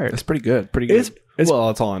one card. That's pretty good. Pretty good. It's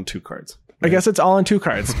all on 2 cards. I guess it's all on 2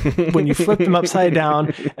 cards when you flip them upside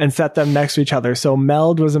down and set them next to each other. So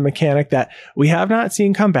meld was a mechanic that we have not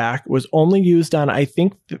seen come back, was only used on, I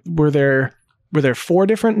think, were there 4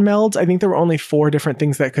 different melds? I think there were only 4 different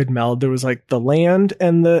things that could meld. There was like the land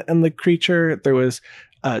and the creature. There was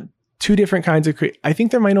 2 different kinds of creature. I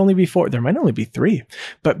think there might only be 4. There might only be 3.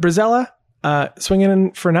 But Brizella, swinging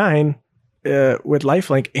in for 9, with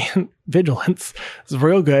lifelink and vigilance is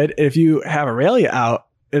real good. If you have Aurelia out,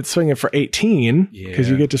 it's swinging for 18 because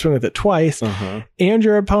you get to swing with it twice. And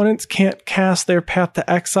your opponents can't cast their Path to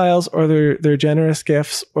Exiles or their Generous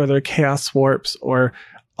Gifts or their Chaos Warps or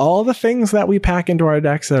all the things that we pack into our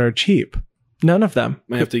decks that are cheap. None of them.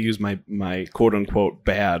 I have to use my quote unquote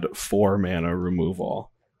bad 4 mana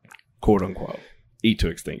removal. Quote unquote. Eat to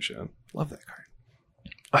Extinction. Love that card.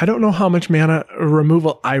 I don't know how much mana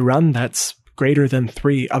removal I run that's greater than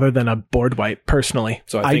 3 other than a board wipe personally.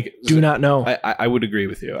 So I do not know. I would agree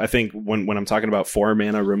with you. I think when I'm talking about 4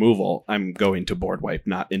 mana removal, I'm going to board wipe,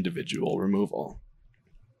 not individual removal.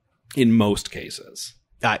 In most cases.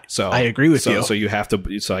 I agree with you. So you have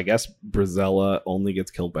to. So I guess Brizella only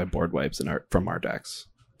gets killed by board wipes from our decks.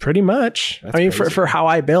 Pretty much. That's I mean, crazy. for how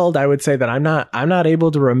I build, I would say that I'm not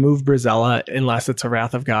able to remove Brizella unless it's a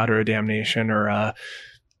Wrath of God or a Damnation or a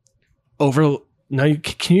No,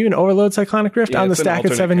 can you even overload Cyclonic Rift on the stack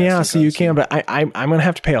at 7? Yeah, so you can, but I'm going to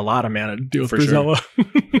have to pay a lot of mana to deal with Brizella.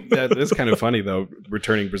 Sure. That is kind of funny, though.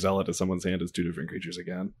 Returning Brizella to someone's hand is 2 different creatures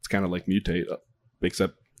again. It's kind of like Mutate,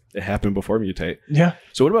 except it happened before Mutate. Yeah.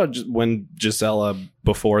 So what about when Gisela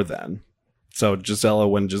before then? So Gisela,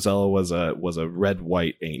 when Gisela was a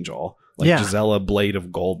red-white angel, like Gisela Blade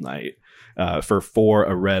of Gold Knight. For 4,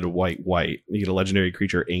 a red, white. You get a legendary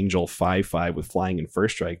creature, Angel, 5/5 with flying and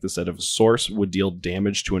first strike. The set of a source would deal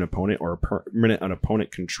damage to an opponent or a permanent an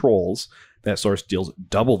opponent controls. That source deals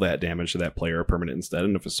double that damage to that player or permanent instead.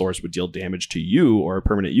 And if a source would deal damage to you or a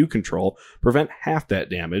permanent you control, prevent half that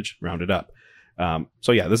damage, round it up.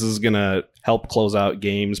 So yeah, this is going to help close out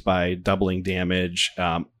games by doubling damage.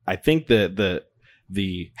 I think that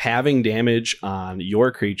the having damage on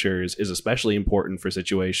your creatures is especially important for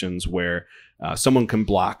situations where someone can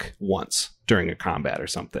block once during a combat or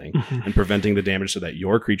something and preventing the damage so that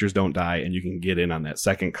your creatures don't die and you can get in on that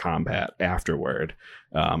second combat afterward.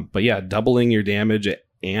 But yeah, doubling your damage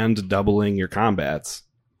and doubling your combats.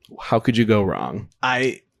 How could you go wrong?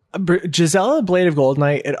 Gisela Blade of Gold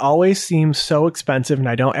Knight, it always seems so expensive, and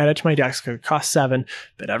I don't add it to my decks because it costs 7.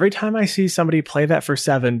 But every time I see somebody play that for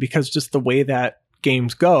 7, because just the way that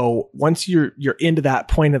games go, once you're into that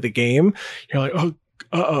point of the game, you're like,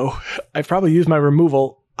 I've probably used my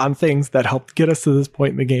removal on things that helped get us to this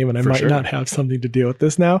point in the game, and I might not have something to deal with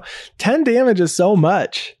this now. 10 damage is so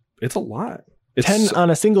much. It's a lot. It's 10 on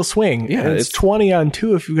a single swing. Yeah, it's 20 on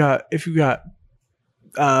 2 if you got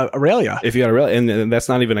Aurelia. If you got Aurelia, and that's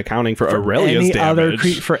not even accounting for Aurelia's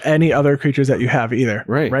damage. For any other creatures that you have either.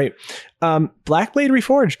 Right. Blackblade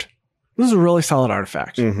Reforged. This is a really solid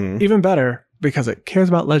artifact. Even better, because it cares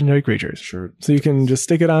about legendary creatures. Sure. So you can just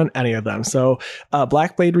stick it on any of them. So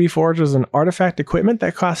Blackblade Reforged is an artifact equipment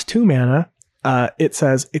that costs 2 mana. It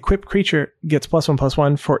says equipped creature gets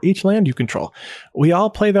 +1/+1 for each land you control. We all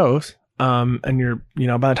play those. and you're,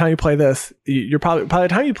 by the time you play this, you're probably, by the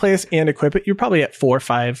time you play this and equip it, you're probably at 4,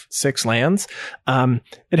 5, 6 lands.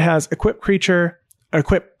 It has equip creature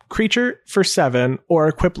for 7, or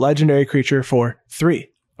equip legendary creature for 3.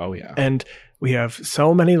 Oh yeah. And we have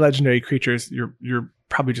so many legendary creatures. You're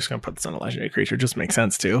probably just going to put this on a legendary creature. It just makes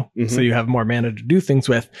sense too. Mm-hmm. So you have more mana to do things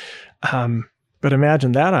with. But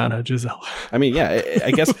imagine that on a Giselle. I mean, yeah, I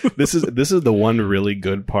guess this is the one really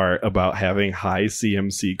good part about having high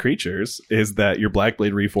CMC creatures is that your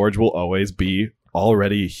Blackblade Reforge will always be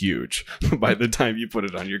already huge by the time you put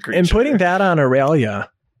it on your creature. And putting that on Aurelia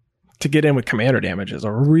to get in with commander damage is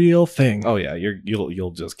a real thing. Oh yeah,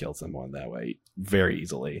 you'll just kill someone that way very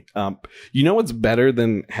easily. What's better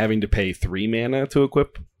than having to pay 3 mana to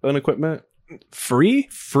equip an equipment? Free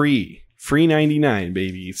 99,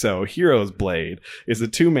 baby. So Hero's Blade is a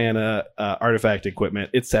 2 mana artifact equipment.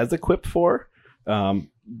 It says equip 4, and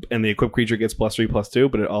the equipped creature gets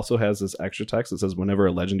 +3/+2, but it also has this extra text that says whenever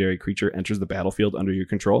a legendary creature enters the battlefield under your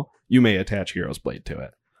control, you may attach Hero's Blade to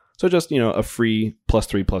it. So just, a free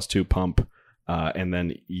 +3/+2 pump, and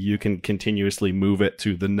then you can continuously move it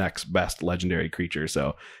to the next best legendary creature.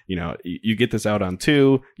 So, you get this out on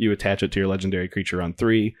 2, you attach it to your legendary creature on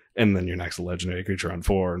 3, and then your next legendary creature on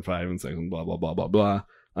 4 and 5 and 6 and blah, blah, blah, blah, blah,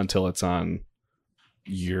 until it's on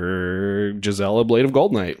your Gisela Blade of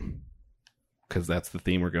Gold Knight. Because that's the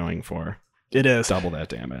theme we're going for. It is. Double that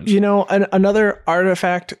damage. Another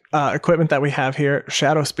artifact equipment that we have here,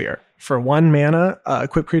 Shadow Spear. For 1 mana,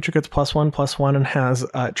 equipped creature gets +1/+1 and has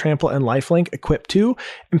trample and lifelink. Equip 2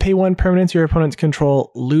 and pay 1 permanence your opponent's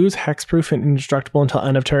control. Lose hexproof and indestructible until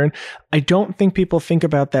end of turn. I don't think people think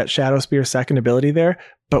about that Shadow Spear second ability there,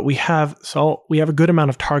 but we have a good amount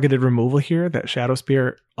of targeted removal here that Shadow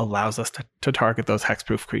Spear allows us to target those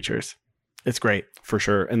hexproof creatures. It's great. For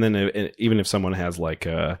sure. And then even if someone has like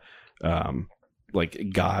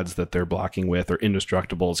gods that they're blocking with, or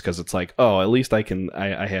indestructibles, because it's like, oh, at least I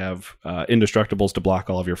have indestructibles to block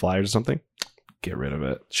all of your flyers or something. Get rid of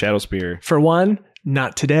it. Shadow Spear. For 1,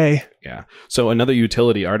 not today. Yeah. So another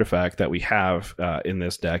utility artifact that we have in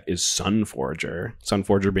this deck is Sunforger.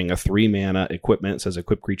 Sunforger being a 3 mana equipment. It says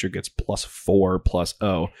equipped creature gets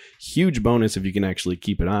 +4/+0. Huge bonus if you can actually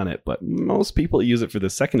keep it on it, but most people use it for the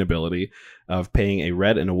second ability of paying a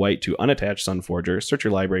red and a white to unattach Sunforger, search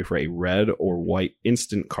your library for a red or white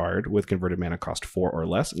instant card with converted mana cost 4 or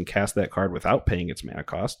less, and cast that card without paying its mana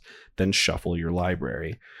cost, then shuffle your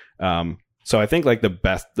library. So I think like the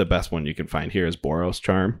best one you can find here is Boros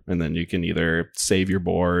Charm, and then you can either save your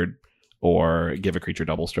board or give a creature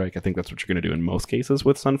double strike. I think that's what you're going to do in most cases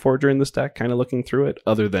with Sunforger in this deck, kind of looking through it,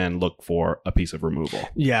 other than look for a piece of removal.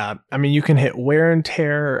 Yeah, I mean, you can hit Wear and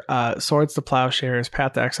Tear, Swords to Plowshares,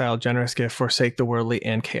 Path to Exile, Generous Gift, Forsake the Worldly,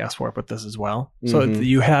 and Chaos Warp with this as well. So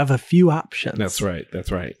you have a few options. That's right.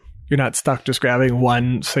 You're not stuck just grabbing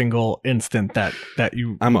one single instant that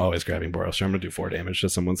you... I'm always grabbing Boros Charm. I'm going to do 4 damage to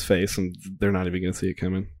someone's face, and they're not even going to see it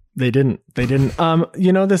coming. They didn't.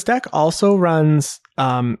 This deck also runs...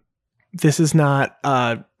 this is not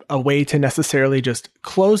a way to necessarily just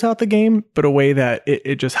close out the game, but a way that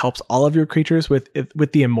it just helps all of your creatures with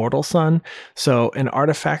the Immortal Sun. So an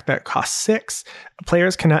artifact that costs 6,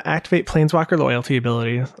 players cannot activate Planeswalker loyalty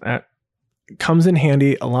abilities. Comes in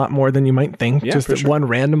handy a lot more than you might think. Yeah, just for sure. One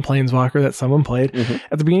random planeswalker that someone played.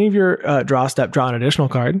 At the beginning of your draw step, draw an additional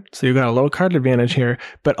card. So you've got a little card advantage here,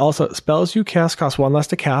 but also spells you cast cost 1 less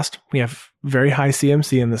to cast. We have very high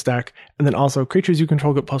CMC in this deck. And then also creatures you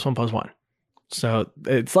control get +1/+1. So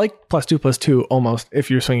it's like +2/+2 almost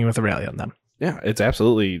if you're swinging with Aurelia on them. Yeah, it's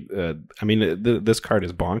absolutely. This card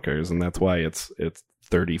is bonkers, and that's why it's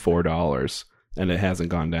 $34. And it hasn't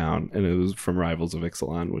gone down, and it was from Rivals of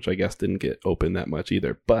Ixalan, which I guess didn't get open that much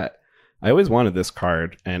either. But I always wanted this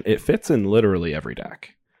card, and it fits in literally every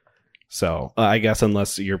deck. So I guess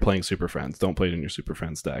unless you're playing Super Friends, don't play it in your Super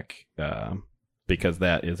Friends deck, because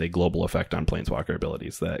that is a global effect on Planeswalker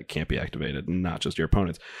abilities that can't be activated, not just your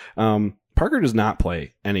opponents. Parker does not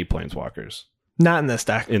play any Planeswalkers. Not in this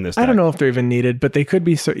deck. I don't know if they're even needed, but they could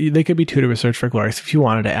be. They could be 2 to a Search for Glory. So if you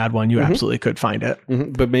wanted to add one, you absolutely could find it.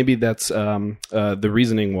 But maybe that's the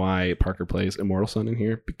reasoning why Parker plays Immortal Sun in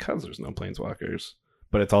here, because there's no Planeswalkers.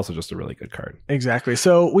 But it's also just a really good card. Exactly.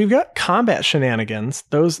 So we've got combat shenanigans.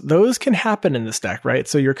 Those can happen in this deck, right?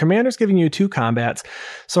 So your commander's giving you 2 combats.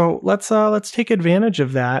 So let's take advantage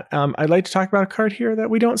of that. I'd like to talk about a card here that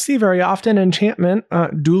we don't see very often. Enchantment,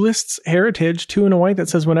 Duelist's Heritage, 2 and a white that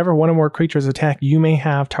says whenever one or more creatures attack, you may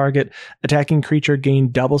have target attacking creature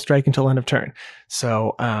gain double strike until end of turn.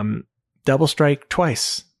 So double strike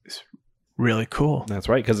twice is really cool. That's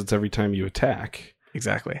right, because it's every time you attack.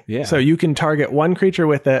 Exactly. Yeah. So you can target one creature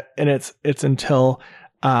with it, and it's until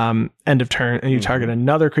end of turn, and you target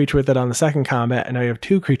another creature with it on the second combat, and now you have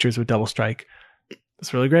 2 creatures with double strike.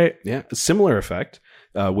 It's really great. Yeah, a similar effect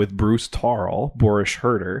with Bruce Tarl, Boorish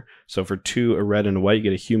Herder. So for 2, a red and a white, you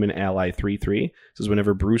get a human ally 3/3. This is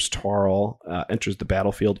whenever Bruce Tarl enters the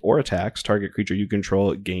battlefield or attacks, target creature you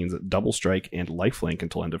control gains double strike and lifelink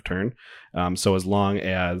until end of turn. So as long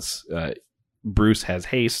as Bruce has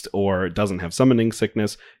haste or doesn't have summoning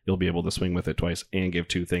sickness, you'll be able to swing with it twice and give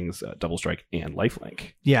 2 things, double strike and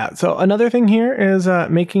lifelink. Yeah, so another thing here is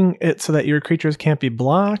making it so that your creatures can't be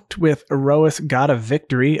blocked with Erois, God of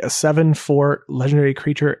Victory, a 7/4 legendary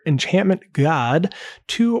creature enchantment god,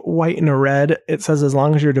 2 white and a red. It says as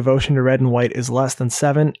long as your devotion to red and white is less than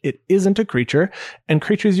 7, it isn't a creature, and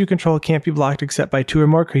creatures you control can't be blocked except by 2 or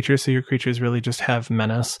more creatures, so your creatures really just have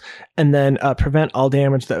menace. And then prevent all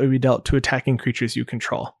damage that would be dealt to attacking creatures you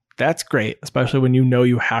control. That's great, especially when you know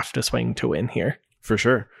you have to swing to win here. For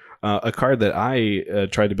sure. A card that I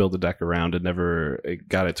tried to build a deck around and never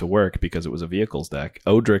got it to work because it was a vehicles deck.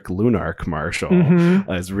 Odric Lunarch Marshal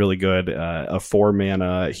is really good. A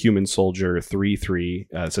 4-mana human soldier 3/3.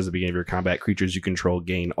 It says at the beginning of your combat, creatures you control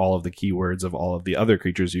gain all of the keywords of all of the other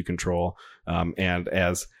creatures you control. And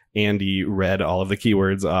as Andy read all of the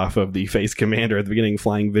keywords off of the face commander at the beginning,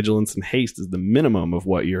 flying, vigilance, and haste is the minimum of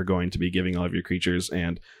what you're going to be giving all of your creatures,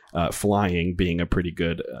 and flying being a pretty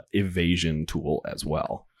good evasion tool as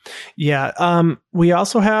well. Yeah, we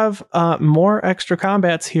also have more extra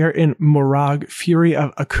combats here in Morag, Fury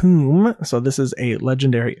of Akum. So this is a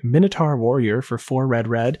legendary Minotaur warrior for 4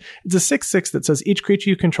 red. It's a 6/6 that says each creature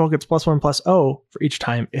you control gets +1/+0 for each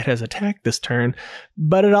time it has attacked this turn.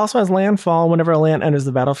 But it also has landfall whenever a land enters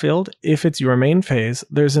the battlefield. If it's your main phase,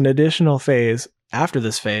 there's an additional phase after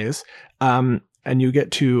this phase, and you get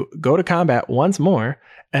to go to combat once more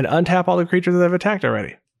and untap all the creatures that have attacked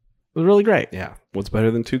already. It was really great. Yeah. What's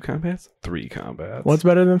better than 2 combats? 3 combats. What's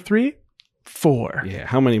better than 3? 4. Yeah.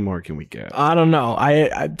 How many more can we get? I don't know.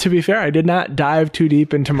 I to be fair, I did not dive too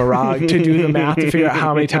deep into Morag to do the math to figure out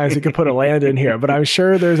how many times we could put a land in here, but I'm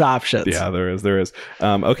sure there's options. Yeah, there is.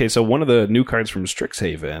 Okay, so one of the new cards from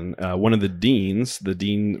Strixhaven, one of the deans, the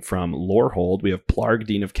dean from Lorehold, we have Plarg,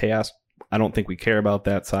 Dean of Chaos. I don't think we care about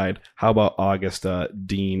that side. How about Augusta,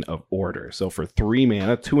 Dean of Order? So for 3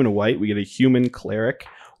 mana, 2 and a white, we get a human cleric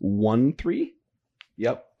 1/3.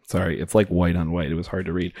 Yep. Sorry, it's like white on white. It was hard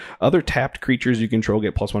to read. Other tapped creatures you control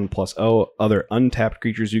get +1/+0. Other untapped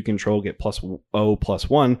creatures you control get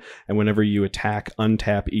 +0/+1. And whenever you attack,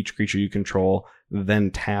 untap each creature you control, then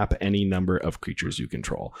tap any number of creatures you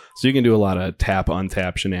control. So you can do a lot of tap,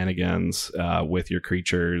 untap shenanigans with your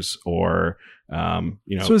creatures, or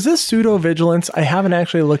So is this pseudo vigilance? I haven't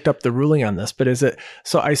actually looked up the ruling on this, but is it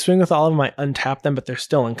so I swing with all of them, I untap them, but they're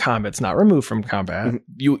still in combat. It's not removed from combat.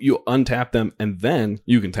 You untap them and then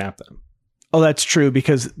you can tap them. Oh, that's true,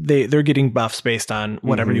 because they're getting buffs based on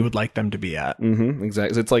whatever you would like them to be at.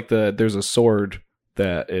 Exactly. It's like there's a sword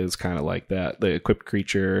that is kind of like that. The equipped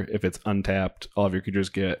creature, if it's untapped, all of your creatures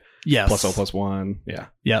get +0/+1. Yeah.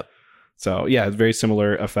 Yep. So yeah, it's very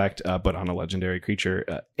similar effect, but on a legendary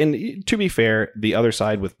creature. And to be fair, the other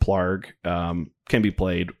side with Plarg can be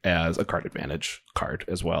played as a card advantage card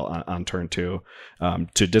as well on turn 2,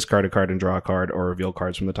 to discard a card and draw a card, or reveal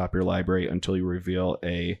cards from the top of your library until you reveal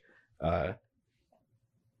a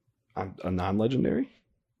non-legendary.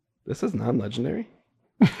 This is non-legendary.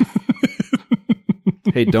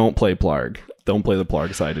 Hey, don't play Plarg. Don't play the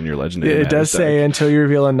Plarg side in your legendary. It does say until you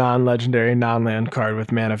reveal a non-legendary non-land card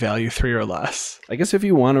with mana value 3 or less. I guess if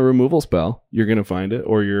you want a removal spell, you're going to find it,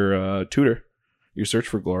 or your tutor, your Search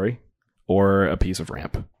for Glory, or a piece of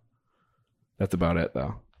ramp. That's about it,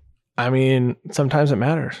 though. I mean, sometimes it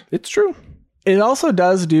matters. It's true. It also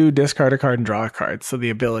does do discard a card and draw a card. So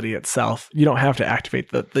the ability itself, you don't have to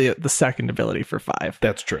activate the second ability for 5.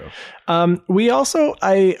 That's true. We also,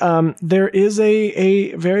 there is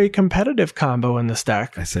a very competitive combo in this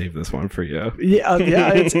deck. I saved this one for you. Yeah,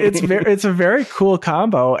 it's a very cool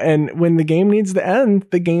combo. And when the game needs to end,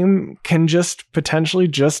 the game can just potentially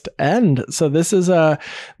just end. So this is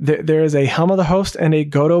there is a Helm of the Host and a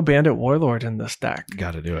Godo Bandit Warlord in this deck.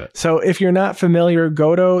 Got to do it. So if you're not familiar,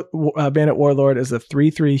 Godo Bandit Warlord is a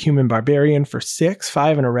 3/3 human barbarian for 6,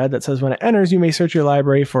 5 and a red that says when it enters, you may search your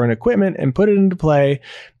library for an equipment and put it into play.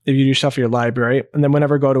 If you do shuffle your library, and then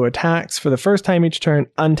whenever Godo attacks for the first time each turn,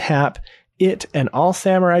 untap it and all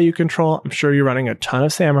samurai you control. I'm sure you're running a ton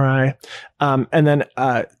of samurai. And then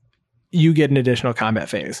you get an additional combat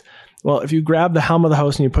phase. Well, if you grab the Helm of the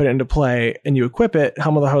Host and you put it into play and you equip it,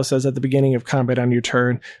 Helm of the Host says at the beginning of combat on your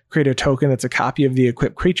turn, create a token that's a copy of the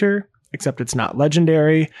equipped creature, except it's not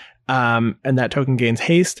legendary. And that token gains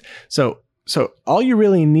haste. So all you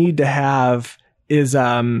really need to have is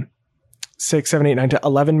 6, 7, 8, 9, 10,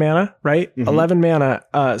 11 mana, right? 11 mana.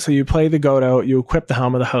 So you play the Godo, you equip the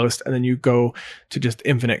Helm of the Host, and then you go to just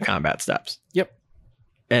infinite combat steps. Yep.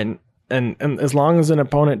 And as long as an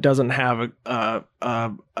opponent doesn't have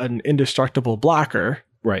an indestructible blocker,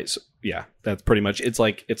 right? So, yeah, that's pretty much. It's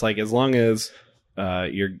like as long as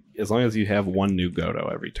you have one new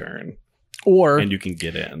Godo every turn, and you can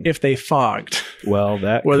get in. If they fogged, well,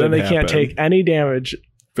 then they can't take any damage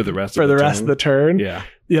for the rest of the turn. Yeah.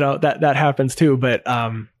 That happens too. But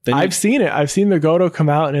I've seen it. I've seen the Godo come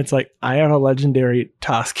out and it's like, I have a legendary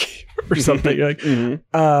Toski or something. You're like,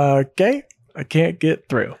 okay, I can't get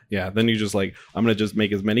through. Yeah. Then you just like, I'm going to just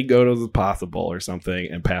make as many Godos as possible or something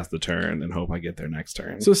and pass the turn and hope I get there next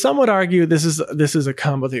turn. So some would argue this is a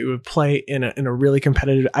combo that you would play in a really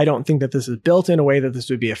competitive. I don't think that this is built in a way that this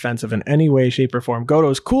would be offensive in any way, shape, or form. Godo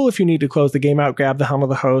is cool if you need to close the game out, grab the Helm of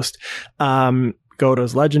the Host.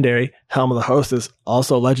 Godo's legendary. Helm of the Host is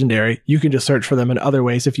also legendary. You can just search for them in other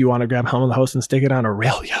ways if you want to grab Helm of the Host and stick it on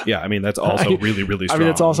Aurelia. Yeah, I mean, that's also really, really strong. I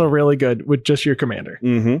mean, it's also really good with just your commander.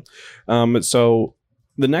 So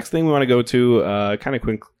the next thing we want to go to kind of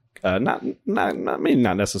quick, not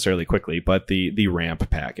necessarily quickly, but the ramp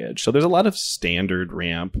package. So there's a lot of standard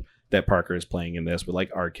ramp that Parker is playing in this with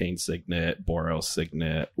like Arcane Signet, Boros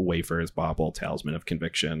Signet, Wafer's Bauble, Talisman of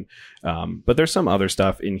Conviction. But there's some other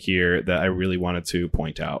stuff in here that I really wanted to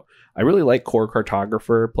point out. I really like Core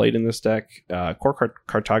Cartographer played in this deck. Core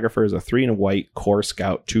Cartographer is a 3 and a white Core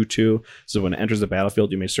Scout 2/2. So when it enters the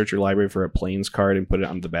battlefield, you may search your library for a Plains card and put it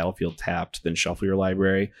on the battlefield tapped, then shuffle your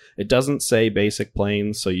library. It doesn't say basic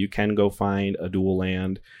Plains, so you can go find a dual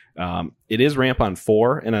land. It is ramp on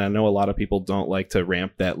 4, and I know a lot of people don't like to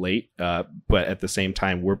ramp that late, but at the same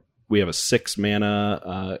time, we have a 6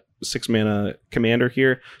 mana commander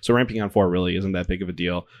here, so ramping on 4 really isn't that big of a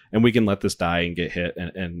deal, and we can let this die and get hit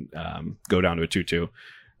and go down to a 2/2.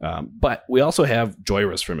 But we also have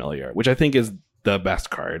Joyrus Familiar, which I think is the best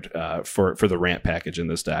card for the ramp package in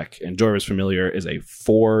this deck. And Joyrus Familiar is a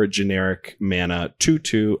 4 generic mana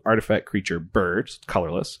 2/2 artifact creature bird,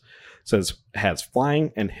 colorless. Says has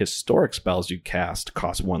flying and historic spells you cast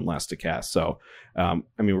cost 1 less to cast. So,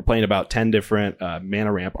 we're playing about 10 different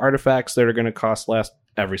mana ramp artifacts that are going to cost less.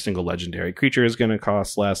 Every single legendary creature is going to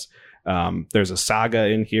cost less. There's a saga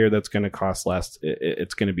in here that's going to cost less.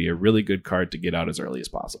 It's going to be a really good card to get out as early as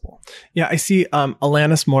possible. Yeah, I see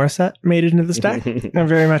Alanis Morissette made it into this deck. I'm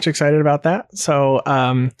very much excited about that. So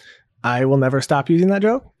I will never stop using that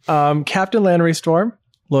joke. Captain Lannery Storm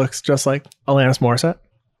looks just like Alanis Morissette.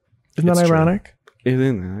 Isn't that ironic?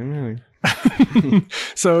 Isn't that?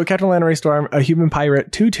 So Captain Lannery Storm, a human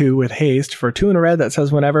pirate 2/2 with haste for 2 and a red that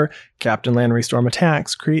says whenever Captain Lannery Storm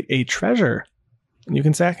attacks, create a treasure. And you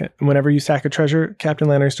can sack it. And whenever you sack a treasure, Captain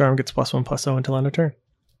Lannery Storm gets +1/+0 until end of turn.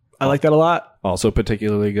 I like that a lot. Also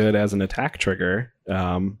particularly good as an attack trigger.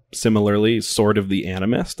 Similarly, Sword of the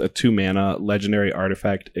Animist, a 2 mana legendary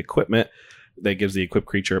artifact equipment that gives the equipped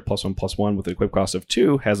creature a +1/+1 with an equip cost of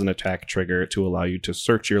 2, has an attack trigger to allow you to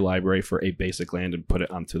search your library for a basic land and put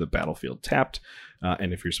it onto the battlefield tapped.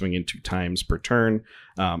 And if you're swinging 2 times per turn,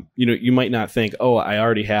 you might not think, oh, I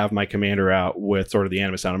already have my commander out with Sword of the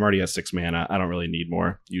Animist out. I'm already at 6 mana. I don't really need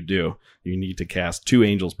more. You do. You need to cast 2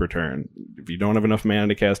 angels per turn. If you don't have enough mana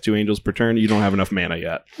to cast 2 angels per turn, you don't have enough mana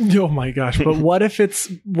yet. Oh my gosh. But what if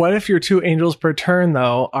your 2 angels per turn,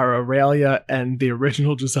 though, are Aurelia and the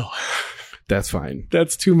original Giselle? That's fine.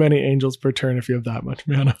 That's too many angels per turn if you have that much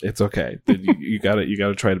mana. It's okay. You gotta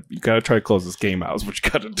try to close this game out. Is what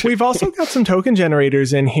you gotta do. We've also got some token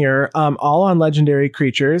generators in here, all on legendary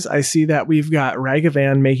creatures. I see that we've got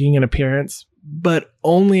Ragavan making an appearance, but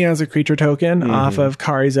only as a creature token off of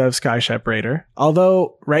Karizev Skyshep Raider.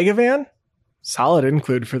 Although Ragavan, solid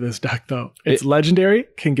include for this deck, though. It's legendary,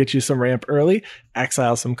 can get you some ramp early,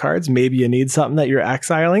 exile some cards. Maybe you need something that you're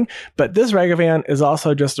exiling. But this Ragavan is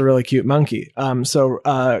also just a really cute monkey.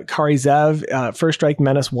 Karizev, First Strike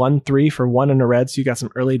Menace 1/3 for 1 and a red. So you got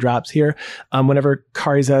some early drops here. Whenever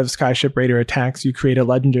Karizev Skyship Raider attacks, you create a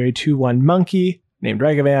legendary 2/1 monkey named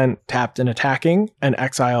Ragavan, tapped and attacking, and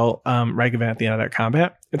exile Ragavan at the end of that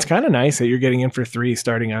combat. It's kind of nice that you're getting in for 3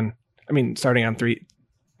 starting on 3.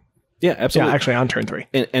 Yeah, absolutely. Yeah, actually on turn 3.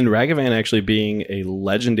 And Ragavan actually being a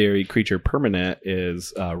legendary creature permanent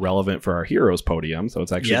is relevant for our Heroes Podium. So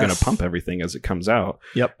it's actually going to pump everything as it comes out.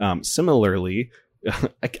 Yep. Similarly,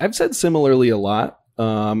 I've said similarly a lot.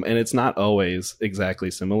 and it's not always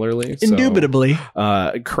exactly similarly. Indubitably.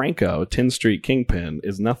 Krenko, 10th Street Kingpin,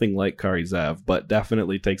 is nothing like Kari Zev, but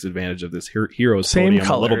definitely takes advantage of this Heroes Same podium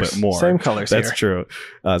colors. a little bit more. Same colors. That's true.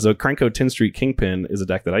 So Krenko, 10th Street Kingpin is a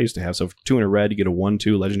deck that I used to have. So for 2 in a red, you get a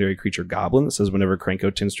 1/2 legendary creature goblin that says whenever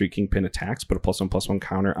Krenko, 10th Street Kingpin attacks, put a +1/+1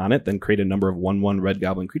 counter on it, then create a number of 1/1 red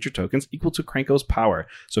goblin creature tokens equal to Krenko's power.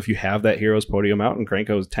 So if you have that Heroes podium out and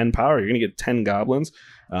Krenko's 10 power, you're going to get 10 goblins.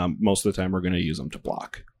 Most of the time, we're going to use them to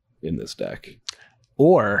block in this deck.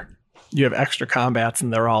 Or you have extra combats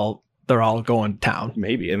and they're all going down.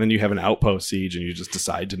 Maybe. And then you have an outpost siege and you just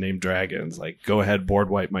decide to name dragons. Like, go ahead, board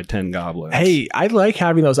wipe my 10 goblins. Hey, I like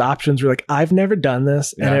having those options where like, I've never done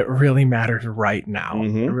this and it really matters right now.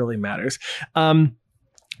 Mhm. It really matters.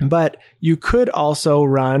 But you could also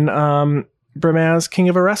run Brimaz, King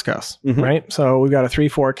of Ereskos, right? So we've got a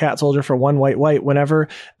 3/4 cat soldier for 1 white. Whenever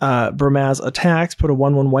Brimaz attacks, put a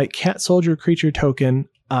 1/1 white cat soldier creature token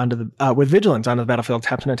onto the with vigilance onto the battlefield,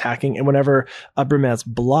 tapped and attacking. And whenever Brimaz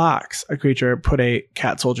blocks a creature, put a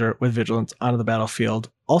cat soldier with vigilance onto the battlefield,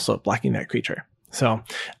 also blocking that creature. So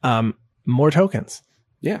more tokens.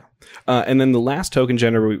 Yeah. And then the last token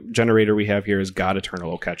generator we have here is God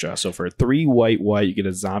Eternal Okecha. So for 3 white, you get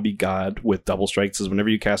a zombie god with double strike. Says whenever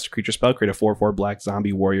you cast a creature spell, create a 4/4 black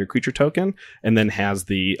zombie warrior creature token, and then has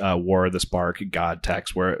the War of the Spark god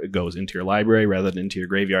text where it goes into your library rather than into your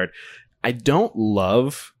graveyard. I don't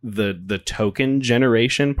love the token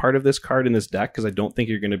generation part of this card in this deck because I don't think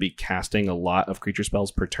you're going to be casting a lot of creature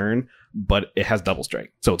spells per turn, but it has double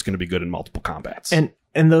strike, so it's going to be good in multiple combats.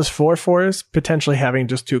 And those 4/4s potentially having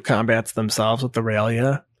just 2 combats themselves with the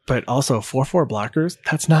Aurelia, but also 4/4 blockers,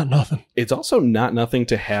 that's not nothing. It's also not nothing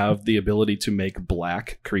to have the ability to make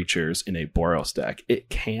black creatures in a Boros deck. It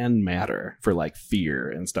can matter for like fear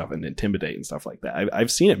and stuff and intimidate and stuff like that.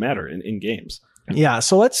 I've seen it matter in games. Yeah,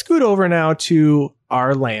 so let's scoot over now to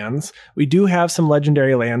our lands. We do have some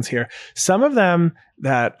legendary lands here. Some of them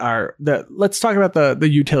let's talk about the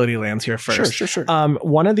utility lands here first. Sure.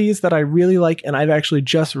 One of these that I really like, and I've actually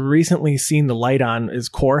just recently seen the light on, is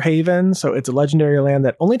Core Haven. So it's a legendary land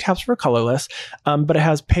that only taps for colorless, but it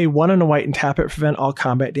has pay 1 and a white and tap it, prevent all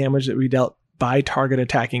combat damage that we dealt by target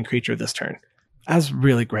attacking creature this turn. That's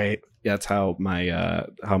really great. Yeah, that's how my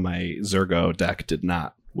Zergo deck did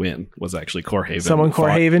not win, was actually Core Haven. Someone Core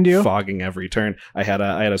Havened you? Fogging every turn. I had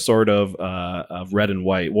a sort of red and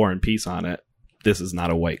white War and Peace on it. This is not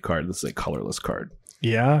a white card. This is a colorless card.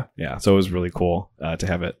 Yeah. So it was really cool to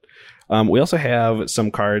have it. We also have some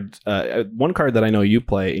cards. One card that I know you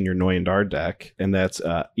play in your Noyandar deck, and that's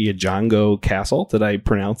Iajongo Castle. Did I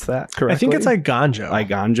pronounce that correctly? I think it's Iganjo.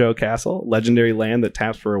 Iganjo Castle. Legendary land that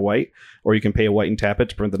taps for a white, or you can pay a white and tap it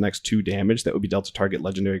to prevent the next 2 damage that would be dealt to target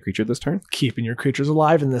legendary creature this turn. Keeping your creatures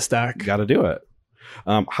alive in this deck. Gotta do it.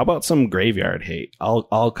 How about some graveyard hate?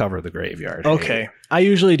 I'll cover the graveyard. Okay. I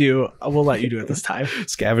usually do. We'll let you do it this time.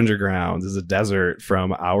 Scavenger Grounds is a desert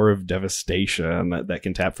from Hour of Devastation that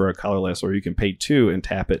can tap for a colorless, or you can pay 2 and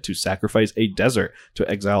tap it to sacrifice a desert to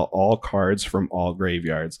exile all cards from all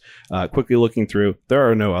graveyards. Quickly looking through, there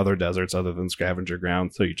are no other deserts other than Scavenger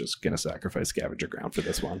Ground, so you're just going to sacrifice Scavenger Ground for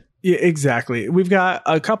this one. Yeah, exactly. We've got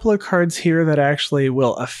a couple of cards here that actually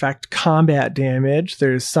will affect combat damage.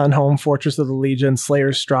 There's Sunhome, Fortress of the Legion,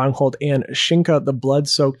 Slayer's Stronghold, and Shinka, the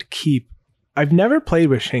Blood-Soaked Keep. I've never played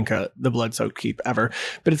with Shinka, the Blood-Soaked Keep, ever,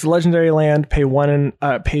 but it's a legendary land. Pay 1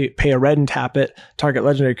 and pay a red and tap it. Target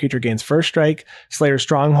legendary creature gains first strike. Slayer's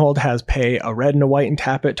Stronghold has pay a red and a white and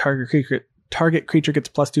tap it. Target creature gets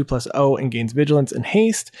 +2/+0 and gains vigilance and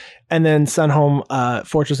haste. And then Sunhome,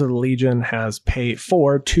 Fortress of the Legion has pay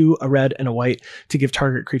 4, 2, a red and a white to give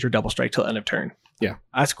target creature double strike till end of turn. Yeah,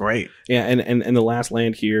 that's great. Yeah, and the last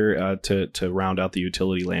land here to round out the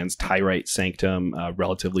utility lands, Tyrite Sanctum,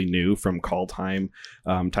 relatively new from Call Time.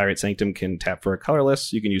 Tyrite Sanctum can tap for a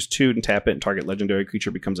colorless. You can use 2 and tap it, and target legendary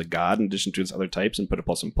creature becomes a god in addition to its other types, and put a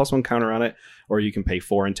 +1/+1 counter on it. Or you can pay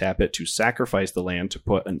 4 and tap it to sacrifice the land to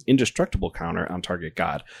put an indestructible counter on target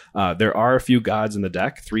god. There are a few gods in the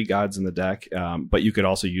deck, 3 gods in the deck, but you could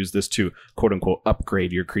also use this to quote unquote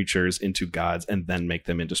upgrade your creatures into gods and then make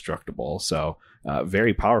them indestructible. So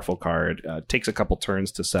very powerful card. Takes a couple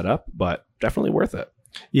turns to set up, but definitely worth it.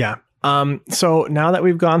 Yeah. So now that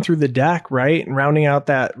we've gone through the deck, right, and rounding out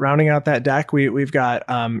that deck, we've got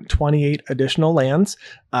 28 additional lands.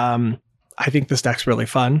 I think this deck's really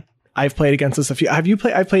fun. I've played against this a few.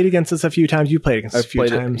 I've played against this a few times. You played against this a few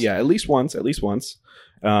times. Yeah, at least once.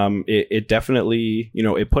 It definitely,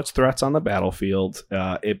 it puts threats on the battlefield.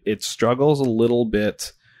 It struggles a little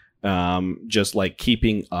bit just like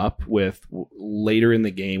keeping up with later in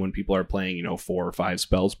the game when people are playing, 4 or 5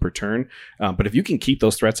 spells per turn. But if you can keep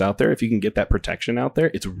those threats out there, if you can get that protection out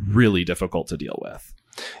there, it's really difficult to deal with.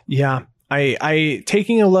 Yeah. I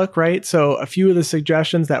taking a look, right? So a few of the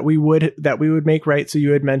suggestions that we would make, right? So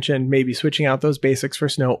you had mentioned maybe switching out those basics for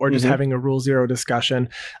snow, or just having a rule 0 discussion.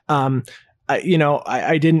 I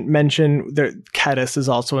didn't mention that Kediss is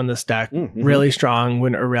also in this deck, really strong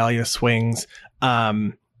when Aurelia swings.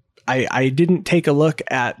 I didn't take a look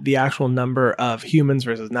at the actual number of humans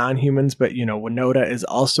versus non-humans, but Winota is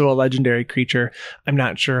also a legendary creature. I'm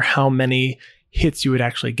not sure how many hits you would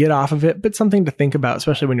actually get off of it, but something to think about,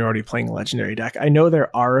 especially when you're already playing a legendary deck. I know there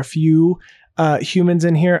are a few humans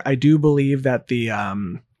in here. I do believe that the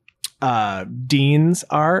Deans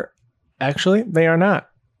are. Actually, they are not.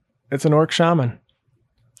 It's an Orc Shaman.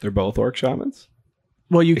 They're both Orc Shamans?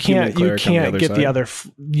 Well, you can't get the other,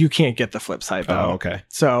 you can't get the flip side though. Oh, okay.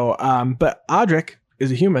 So, but Audric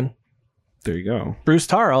is a human. There you go. Bruce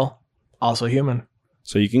Tarl, also human.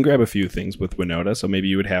 So you can grab a few things with Winota. So maybe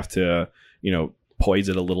you would have to, poise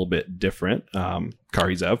it a little bit different.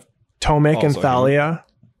 Karizev. Tomek and Thalia.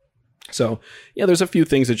 So yeah, there's a few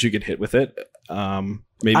things that you could hit with it.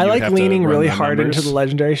 Maybe I like leaning really hard into the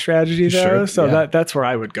legendary strategy though. So that's where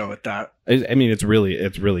I would go with that. I mean, it's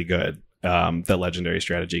really good. The legendary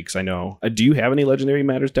strategy, because I know. Do you have any Legendary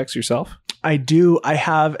Matters decks yourself? I do. I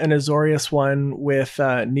have an Azorius one with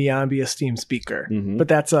Niambi Esteemed Speaker, but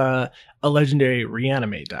that's a legendary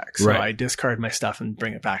reanimate deck. So I discard my stuff and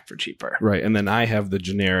bring it back for cheaper. Right. And then I have the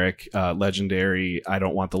generic legendary, I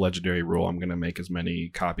don't want the legendary rule, I'm going to make as many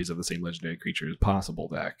copies of the same legendary creature as possible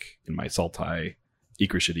deck in my Sultai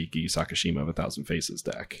Ikrashidiki Sakashima of 1,000 Faces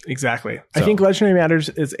deck. Exactly. So, I think Legendary Matters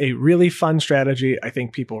is a really fun strategy. I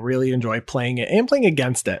think people really enjoy playing it and playing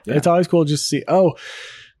against it. Yeah. It's always cool just to see, oh,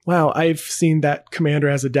 wow, I've seen that commander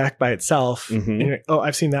as a deck by itself. And you're like, oh,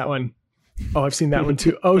 I've seen that one. Oh, I've seen that one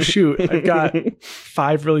too. Oh, shoot. I've got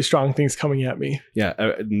 5 really strong things coming at me. Yeah.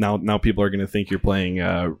 Now people are going to think you're playing,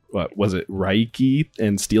 what was it, Raiki,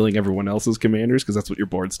 and stealing everyone else's commanders, because that's what your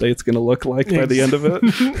board state's going to look like by the end of it.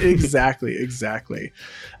 Exactly.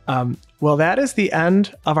 Well, that is the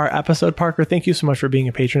end of our episode, Parker. Thank you so much for being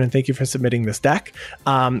a patron, and thank you for submitting this deck.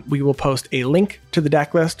 We will post a link to the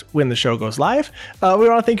deck list when the show goes live. We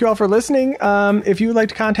want to thank you all for listening. If you would like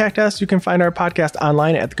to contact us, you can find our podcast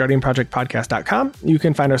online at theguardianprojectpodcast.com. You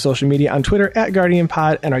can find our social media on Twitter at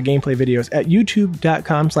GuardianPod, and our gameplay videos at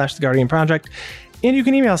youtube.com/theguardianproject. And you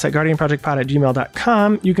can email us at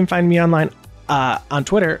guardianprojectpod@gmail.com. You can find me online on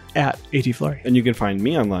Twitter at ATFlurry. And you can find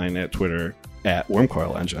me online at Twitter at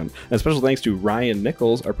Wormcoil Engine. And special thanks to Ryan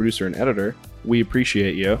Nichols, our producer and editor. We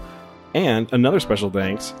appreciate you. And another special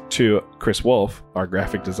thanks to Chris Wolf, our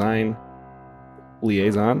graphic design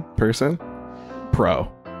liaison person. Pro.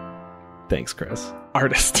 Thanks, Chris.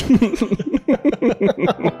 Artist.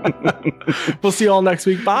 We'll see you all next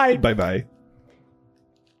week. Bye. Bye-bye.